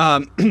waiting.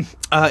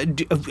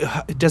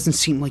 It doesn't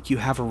seem like you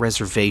have a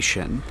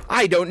reservation.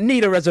 I don't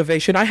need a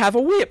reservation. I have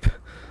a whip.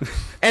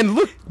 And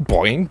look,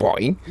 boing,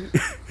 boing.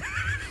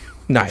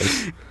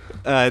 Nice.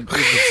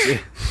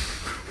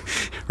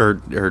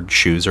 Her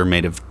shoes are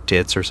made of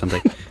tits or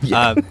something.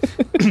 Yeah.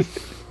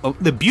 Oh,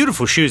 the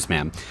beautiful shoes,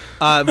 ma'am.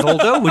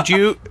 Voldo,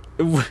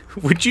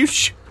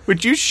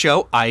 would you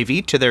show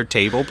Ivy to their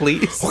table,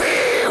 please?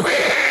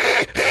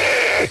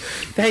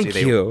 Thank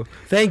you,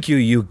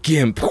 you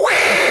gimp.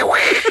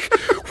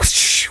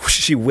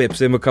 She whips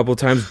him a couple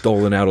times,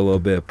 doling out a little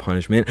bit of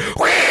punishment.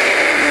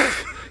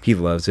 He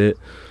loves it.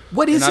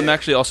 What is I'm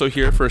actually also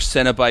here for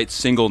Cenobite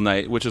single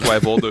night, which is why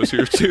Voldo's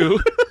here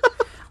too.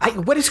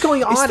 What is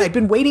going on? I've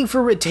been waiting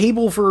for a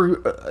table for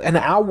an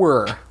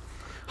hour.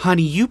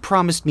 Honey, you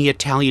promised me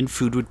Italian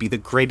food would be the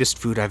greatest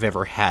food I've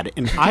ever had,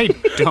 and I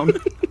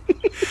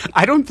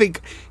don't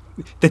think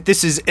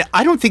this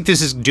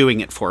is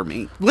doing it for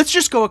me. Let's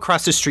just go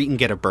across the street and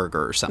get a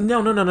burger or something.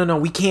 No.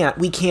 We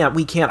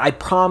can't. I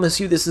promise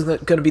you this is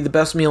going to be the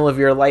best meal of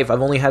your life.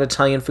 I've only had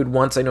Italian food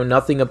once. I know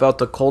nothing about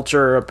the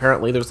culture.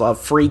 Apparently there's a lot of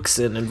freaks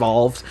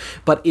involved,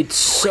 but it's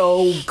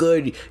so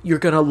good. You're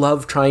going to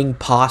love trying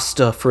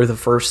pasta for the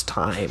first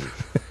time.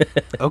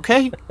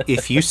 Okay,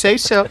 if you say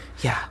so.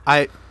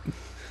 Yeah.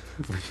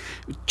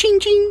 Ching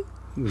ching.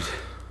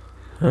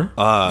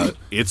 Huh?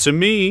 It's a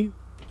me.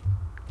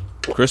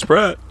 Chris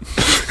Pratt.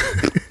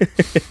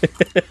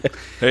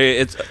 Hey,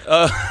 it's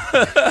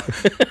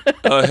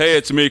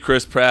me,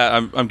 Chris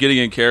Pratt. I'm getting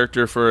in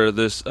character for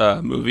this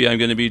movie I'm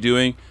going to be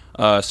doing.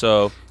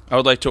 So I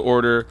would like to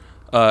order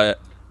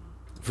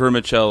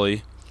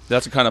vermicelli.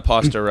 That's a kind of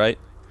pasta, right?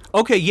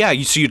 Okay, yeah.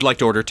 So you'd like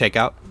to order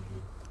takeout?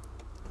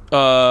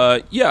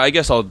 Yeah. I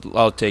guess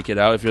I'll take it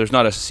out. If there's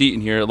not a seat in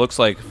here, it looks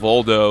like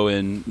Voldo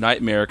and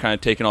Nightmare kind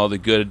of taking all the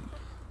good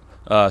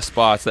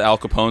spots, the Al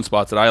Capone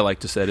spots that I like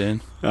to sit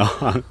in.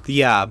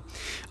 Yeah.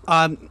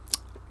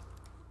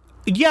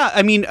 Yeah,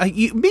 I mean,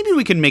 maybe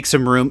we can make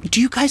some room. Do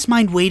you guys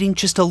mind waiting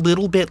just a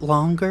little bit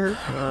longer?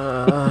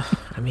 I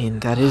mean,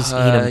 that is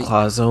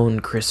Enumclaw's own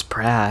Chris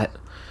Pratt.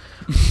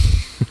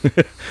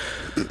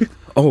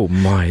 Oh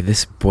my,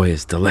 this boy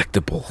is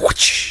delectable.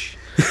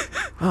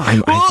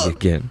 I'm Ivy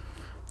again.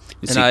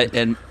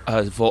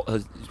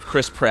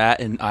 Chris Pratt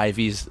and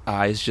Ivy's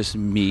eyes just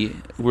meet.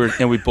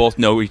 We both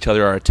know each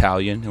other are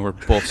Italian, and we're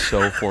both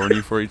so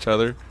horny for each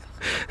other.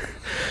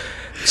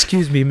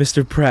 Excuse me,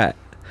 Mr. Pratt.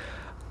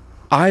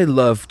 I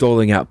love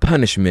doling out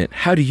punishment.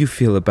 How do you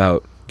feel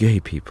about gay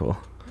people?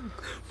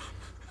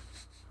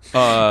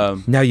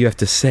 Now you have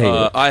to say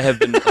it. I have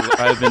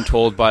been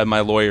told by my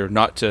lawyer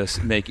not to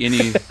make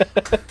any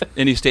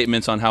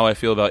statements on how I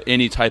feel about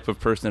any type of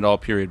person at all.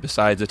 Period.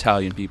 Besides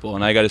Italian people,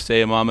 and I got to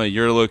say, Mama,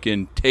 you're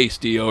looking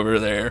tasty over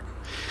there.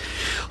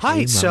 Hi.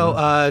 Hey,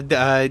 so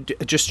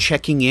just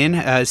checking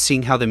in,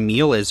 seeing how the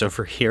meal is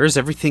over here. Is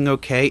everything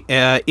okay?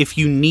 If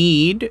you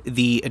need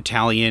the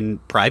Italian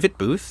private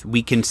booth,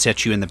 we can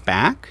set you in the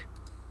back.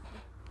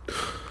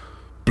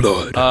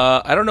 Blood.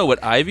 I don't know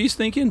what Ivy's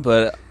thinking,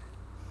 but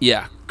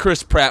yeah,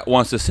 Chris Pratt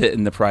wants to sit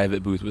in the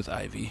private booth with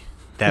Ivy.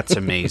 That's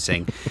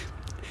amazing.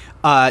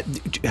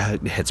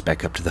 Heads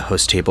back up to the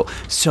host table.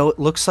 So it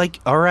looks like,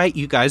 all right,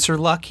 you guys are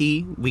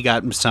lucky. We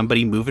got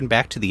somebody moving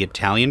back to the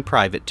Italian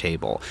private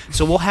table.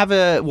 So we'll have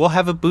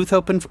a booth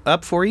open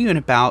up for you in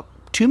about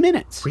 2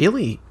 minutes.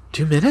 Really?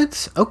 2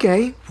 minutes?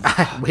 Okay.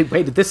 We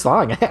waited this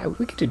long.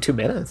 We could do 2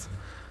 minutes.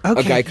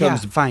 Okay, A guy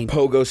comes fine.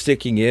 pogo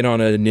sticking in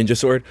on a ninja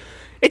sword.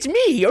 It's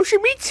me,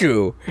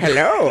 Yoshimitsu.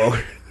 Hello.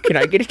 Can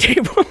I get a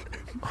table?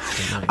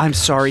 I'm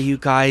sorry, you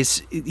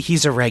guys.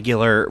 He's a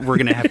regular. We're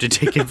going to have to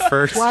take him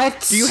first.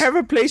 What? Do you have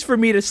a place for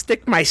me to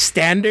stick my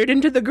standard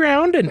into the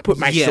ground and put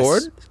my Yes.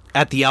 sword?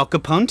 At the Al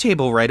Capone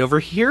table right over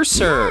here,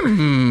 sir.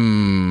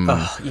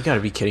 Oh, you gotta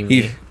be kidding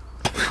me.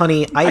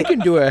 Honey, I can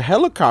do a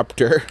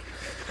helicopter.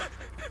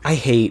 I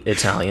hate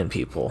Italian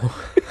people.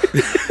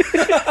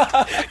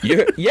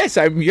 Yes,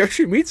 I'm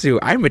Yoshimitsu.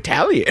 I'm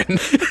Italian.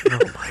 Oh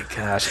my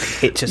gosh. I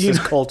hate just this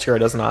culture.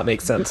 Does not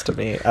make sense to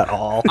me at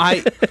all.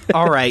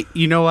 All right.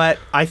 You know what?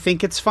 I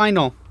think it's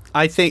final.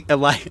 I think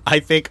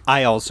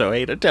I also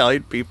hate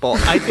Italian people.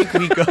 I think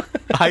we go.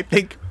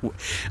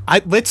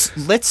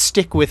 Let's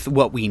stick with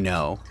what we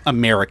know: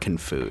 American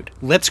food.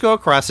 Let's go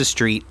across the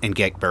street and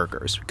get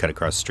burgers. We cut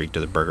across the street to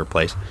the burger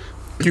place.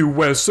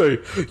 USA.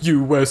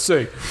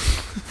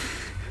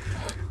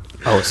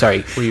 Oh,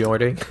 sorry. Were you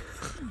ordering?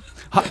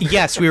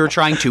 Yes, we were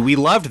trying to. We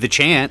loved the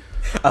chant.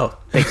 Oh,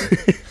 thanks.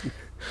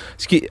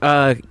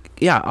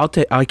 Yeah,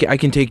 I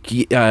can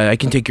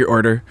take your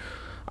order.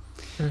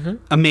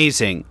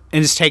 Amazing.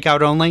 And it's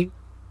takeout only?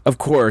 Of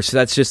course,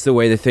 that's just the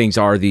way the things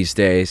are these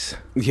days.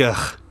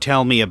 Yuck,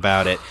 tell me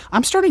about it.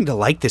 I'm starting to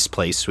like this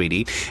place,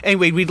 sweetie.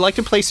 Anyway, we'd like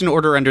to place an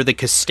order under the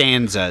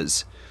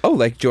Costanzas. Oh,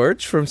 like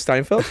George from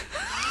Steinfeld?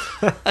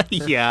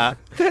 Yeah.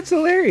 That's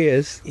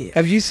hilarious. Yeah.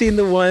 Have you seen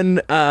the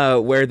one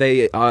where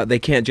they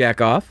can't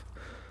jack off?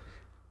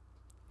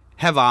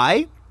 Have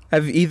I?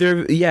 Have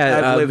either?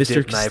 Yeah, I've lived Mr.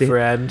 it, my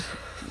friend.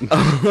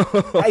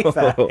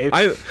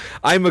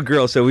 I'm a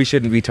girl, so we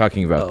shouldn't be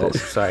talking about Oh,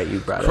 this. sorry, you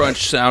brought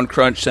Crunch sound,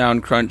 crunch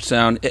sound, crunch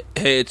sound.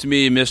 Hey, it's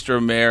me,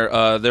 Mr.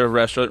 Mayor. Their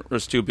restaurant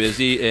was too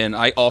busy, and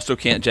I also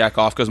can't jack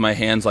off because my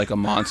hand's like a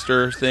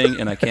monster thing,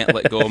 and I can't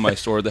let go of my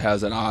sword that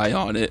has an eye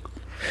on it.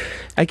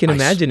 I can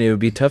imagine it would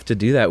be tough to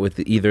do that with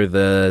either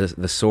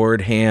the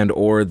sword hand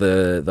or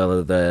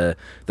the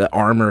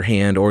armor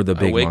hand or the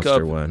big I wake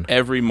monster up one.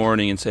 every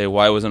morning and say,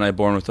 why wasn't I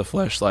born with a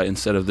fleshlight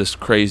instead of this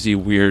crazy,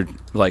 weird,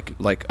 like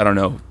I don't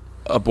know,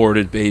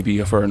 aborted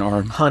baby for an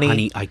arm?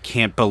 Honey, I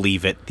can't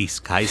believe it. These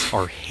guys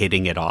are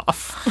hitting it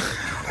off.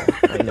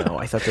 I know.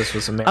 I thought this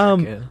was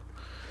American.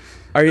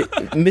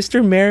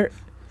 Mr. Mayor,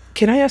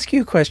 can I ask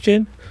you a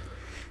question?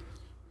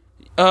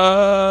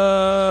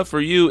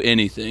 For you,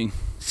 anything.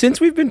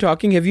 Since we've been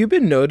talking, have you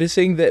been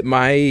noticing that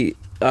my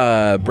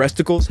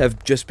breasticles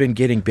have just been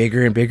getting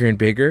bigger and bigger and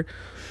bigger?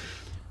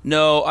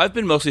 No, I've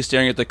been mostly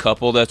staring at the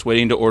couple that's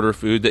waiting to order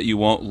food that you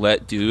won't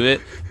let do it,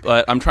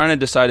 but I'm trying to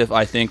decide if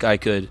I think I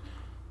could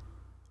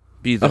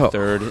be the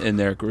third in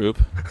their group.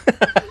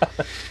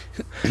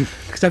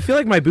 Because I feel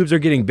like my boobs are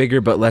getting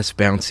bigger but less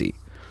bouncy.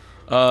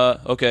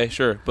 Okay,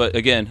 sure. But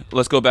again,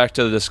 let's go back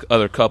to this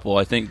other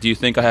couple. Do you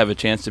think I have a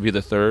chance to be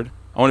the third?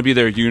 I want to be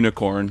their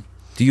unicorn.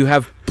 Do you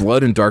have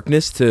blood and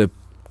darkness to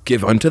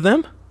give unto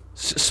them?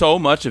 So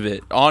much of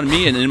it on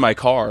me and in my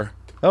car.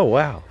 Oh,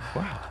 wow.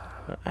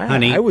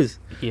 Honey. I was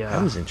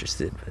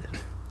interested.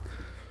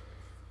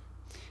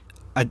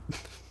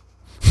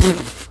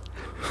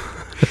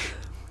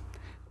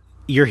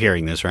 You're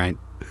hearing this, right?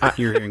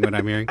 You're hearing what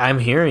I'm hearing? I'm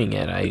hearing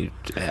it. I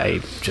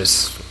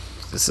just...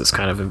 This is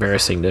kind of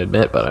embarrassing to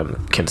admit, but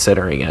I'm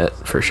considering it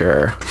for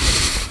sure.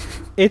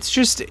 It's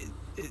just...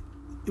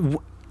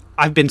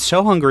 I've been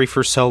so hungry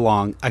for so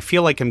long, I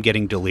feel like I'm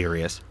getting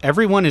delirious.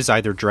 Everyone is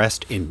either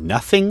dressed in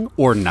nothing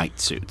or night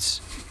suits.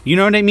 You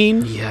know what I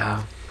mean?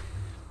 Yeah.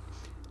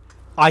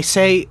 I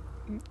say,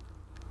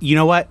 you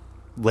know what?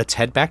 Let's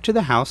head back to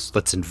the house.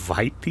 Let's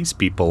invite these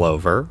people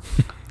over.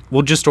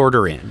 We'll just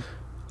order in.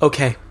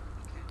 Okay.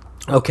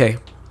 Cut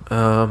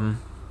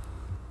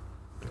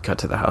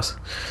to the house.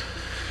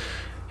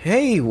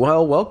 Hey,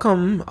 well,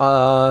 welcome.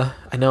 I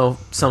know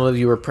some of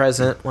you were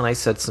present when I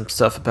said some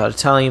stuff about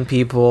Italian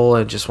people.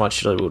 I just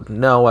want you to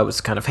know I was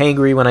kind of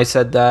hangry when I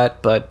said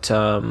that, but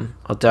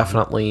I'll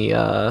definitely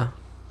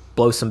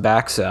blow some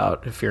backs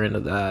out if you're into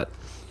that.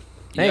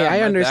 Hey, Yeah, I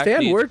my understand. back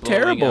needs We're blowing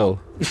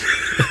terrible.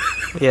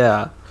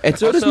 Yeah. And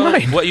so does Also,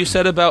 mine. what you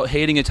said about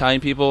hating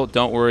Italian people,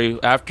 don't worry.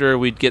 After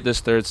we get this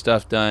third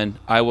stuff done,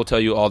 I will tell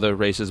you all the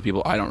races of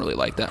people I don't really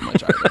like that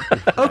much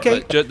either.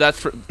 Okay. But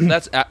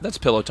that's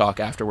pillow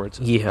talk afterwards.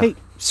 Yeah. Hey,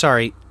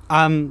 sorry.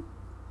 First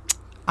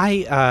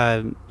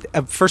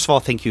of all,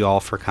 thank you all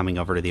for coming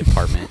over to the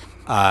apartment.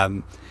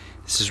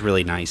 This is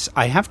really nice.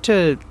 I'm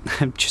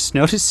just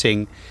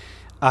noticing,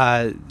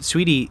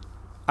 sweetie,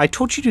 I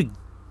told you to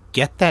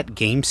get that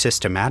game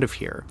system out of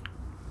here.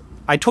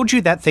 I told you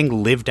that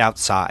thing lived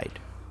outside.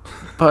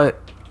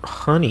 But,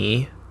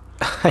 honey,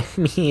 I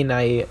mean,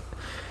 what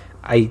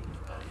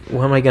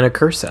am I going to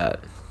curse at?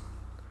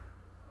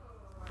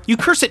 You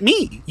curse at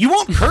me. You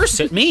won't curse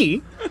at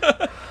me.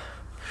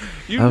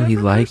 He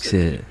likes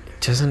it.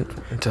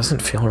 It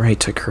doesn't feel right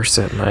to curse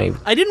at my...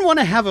 I didn't want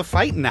to have a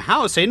fight in the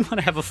house. I didn't want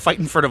to have a fight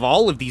in front of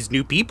all of these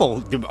new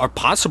people, or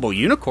possible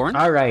unicorns.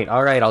 All right,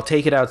 I'll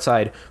take it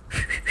outside.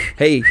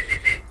 Hey,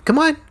 Come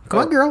on,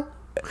 girl.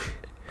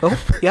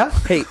 Oh, yeah?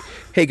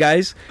 hey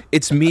guys,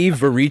 it's me,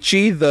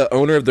 Varici, the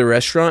owner of the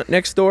restaurant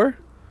next door.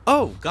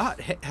 Oh, God.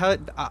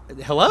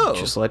 Hello.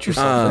 Just let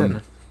yourself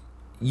in.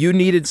 You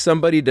needed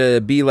somebody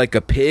to be like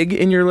a pig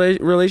in your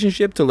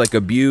relationship, to like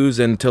abuse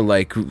and to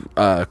like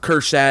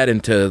curse at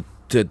and to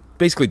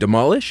basically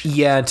demolish.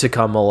 Yeah, to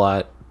come a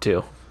lot,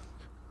 too.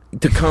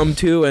 To come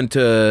to and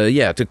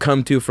to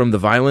come to from the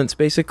violence,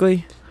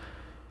 basically.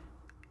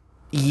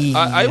 Yeah.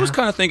 I was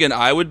kind of thinking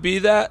I would be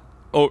that,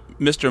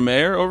 Mr.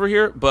 Mayor over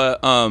here, but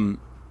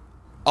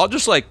I'll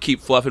just like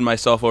keep fluffing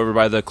myself over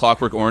by the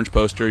Clockwork Orange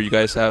poster you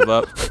guys have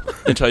up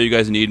until you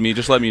guys need me.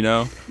 Just let me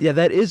know. Yeah,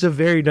 that is a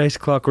very nice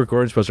Clockwork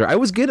Orange poster. I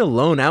was gonna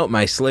loan out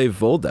my slave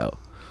Voldo.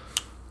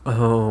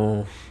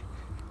 Oh.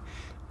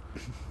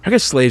 I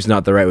guess slave's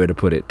not the right way to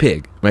put it.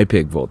 Pig. My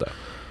pig Voldo.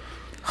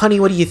 Honey,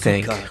 what do you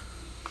think?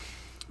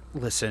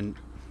 Listen,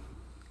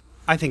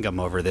 I think I'm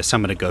over this.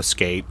 I'm going to go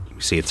skate.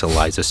 See, it's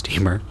Eliza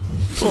Steamer.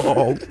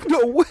 Oh,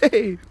 no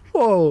way.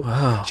 Oh,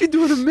 wow. She's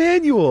doing a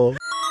manual.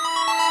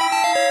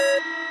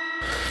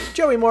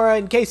 Joey Mora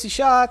and Casey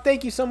Shaw,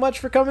 thank you so much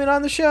for coming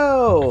on the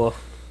show.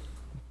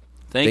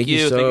 Thank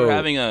you. Thank you for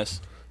having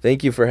us.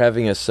 Thank you for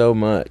having us so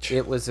much.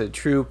 It was a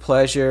true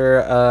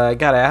pleasure. I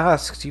gotta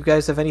ask, do you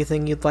guys have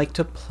anything you'd like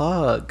to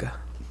plug?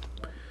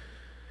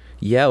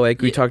 Yeah,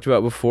 like we talked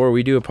about before,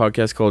 we do a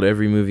podcast called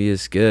Every Movie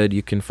is Good.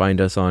 You can find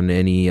us on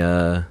any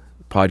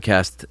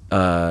podcast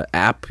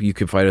app. You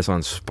can find us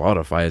on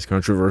Spotify, as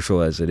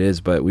controversial as it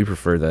is, but we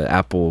prefer the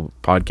Apple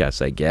podcasts,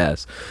 I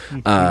guess.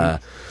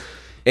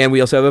 And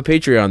we also have a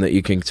Patreon that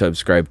you can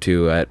subscribe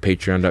to at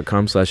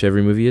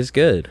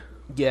patreon.com/everymovieisgood.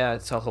 Yeah,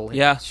 it's a whole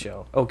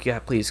show. Oh, yeah,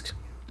 please.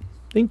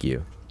 Thank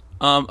you.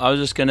 I was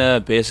just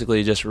gonna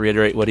basically just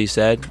reiterate what he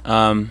said.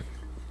 I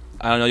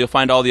don't know. You'll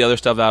find all the other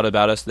stuff out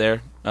about us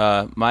there.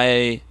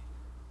 What's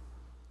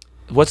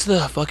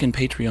the fucking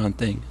Patreon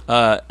thing?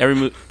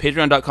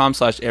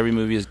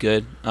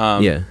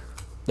 Patreon.com/everymovieisgood. Yeah,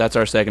 that's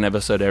our second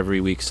episode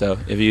every week. So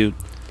if you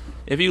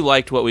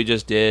liked what we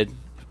just did,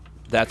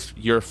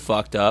 you're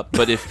fucked up.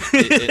 But if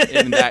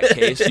in that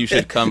case, you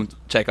should come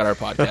check out our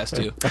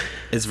podcast too.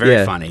 It's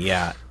very funny.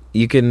 Yeah,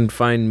 you can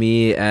find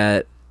me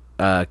at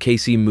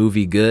Casey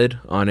Movie Good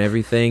on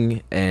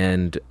everything,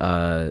 and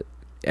at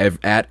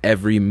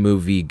Every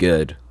Movie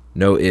Good.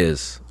 No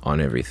is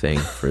on everything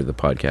for the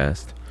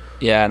podcast.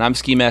 Yeah, and I'm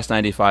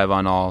SkiMask95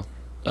 on all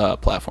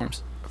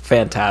platforms.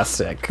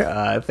 Fantastic.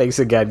 Thanks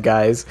again,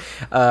 guys.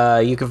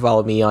 You can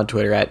follow me on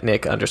Twitter at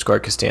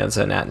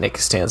Nick_Costanza and at Nick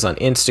Costanza on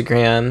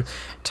Instagram.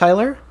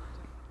 Tyler?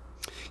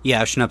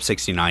 Yeah,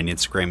 Schnup69,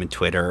 Instagram and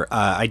Twitter.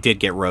 I did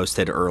get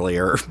roasted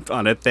earlier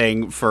on a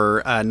thing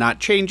for not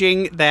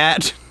changing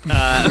that,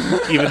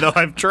 even though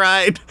I've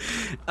tried.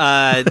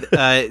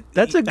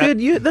 That's a good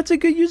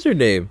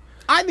username.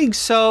 I think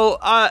so.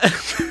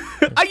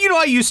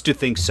 I used to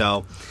think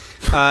so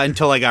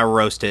until I got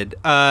roasted.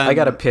 I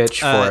got a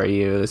pitch for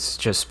you. This is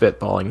just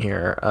spitballing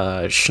here.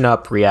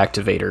 Schnup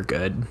Reactivator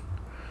Good.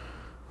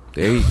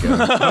 There you go.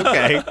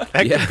 Okay, that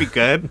could be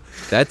good.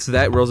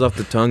 That rolls off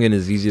the tongue and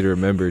is easy to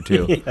remember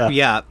too.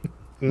 Yeah.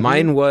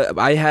 Mine was,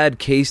 I had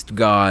Cased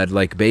God,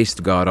 like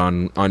Based God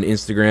on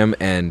Instagram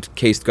and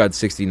Cased God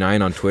 69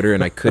 on Twitter,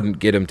 and I couldn't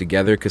get them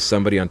together because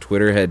somebody on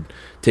Twitter had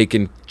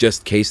taken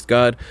just Cased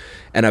God,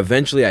 and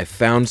eventually I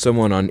found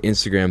someone on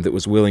Instagram that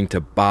was willing to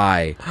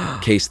buy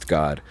Cased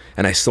God,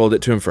 and I sold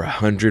it to him for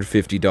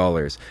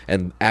 $150,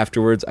 and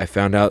afterwards I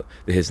found out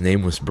that his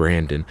name was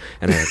Brandon,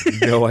 and I had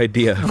no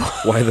idea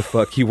why the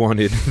fuck he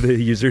wanted the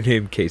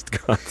username Cased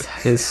God.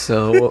 That is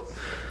so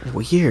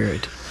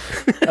weird.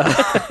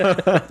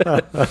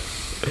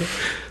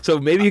 So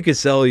maybe you could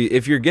sell,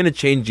 if you're gonna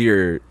change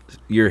your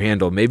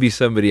handle, maybe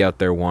somebody out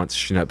there wants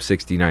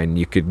Schnup69,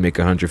 you could make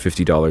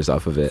 $150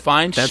 off of it.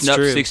 Find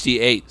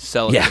Schnup68,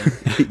 sell it. Yeah.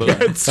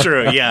 That's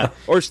true, yeah.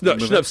 Or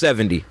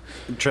Schnup70.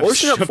 Or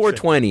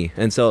Schnup420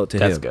 and sell it to him.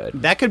 That's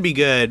good. That could be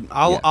good.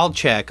 I'll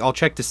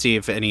check to see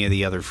if any of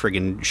the other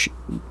friggin'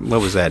 what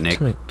was that,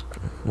 Nick?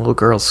 Little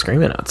girl's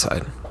screaming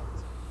outside.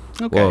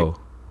 Okay. Whoa.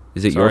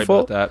 Is it Sorry your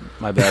fault? about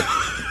that. My bad.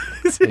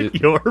 Is it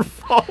your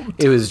fault?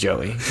 It was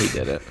Joey. He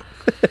did it.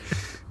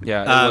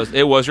 Yeah,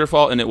 it was your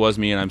fault, and it was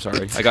me, and I'm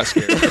sorry. I got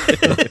scared.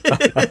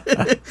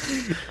 It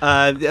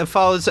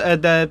follows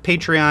the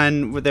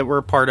Patreon that we're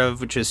a part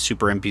of, which is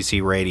Super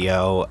NPC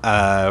Radio.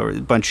 A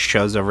bunch of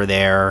shows over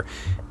there.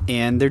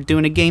 And they're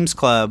doing a games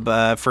club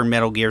for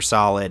Metal Gear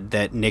Solid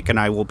that Nick and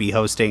I will be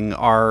hosting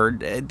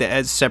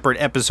as separate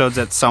episodes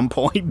at some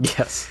point.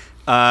 Yes.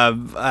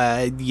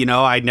 I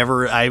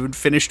haven't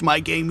finished my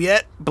game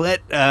yet,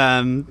 but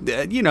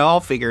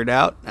I'll figure it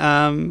out.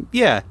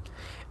 Yeah.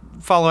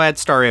 follow at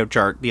Stereo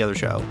Chart, the other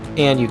show.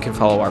 And you can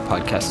follow our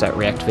podcast at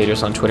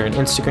Reactivators on Twitter and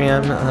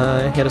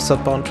Instagram. Hit us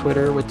up on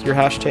Twitter with your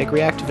hashtag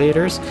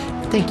Reactivators.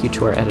 Thank you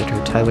to our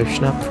editor, Tyler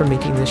Schnupp, for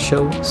making this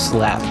show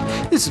slap.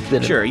 This has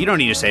been Sure, you don't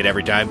need to say it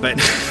every time, but...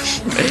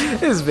 This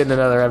has been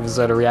another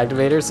episode of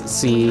Reactivators.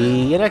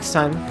 See you next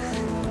time.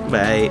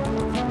 Bye.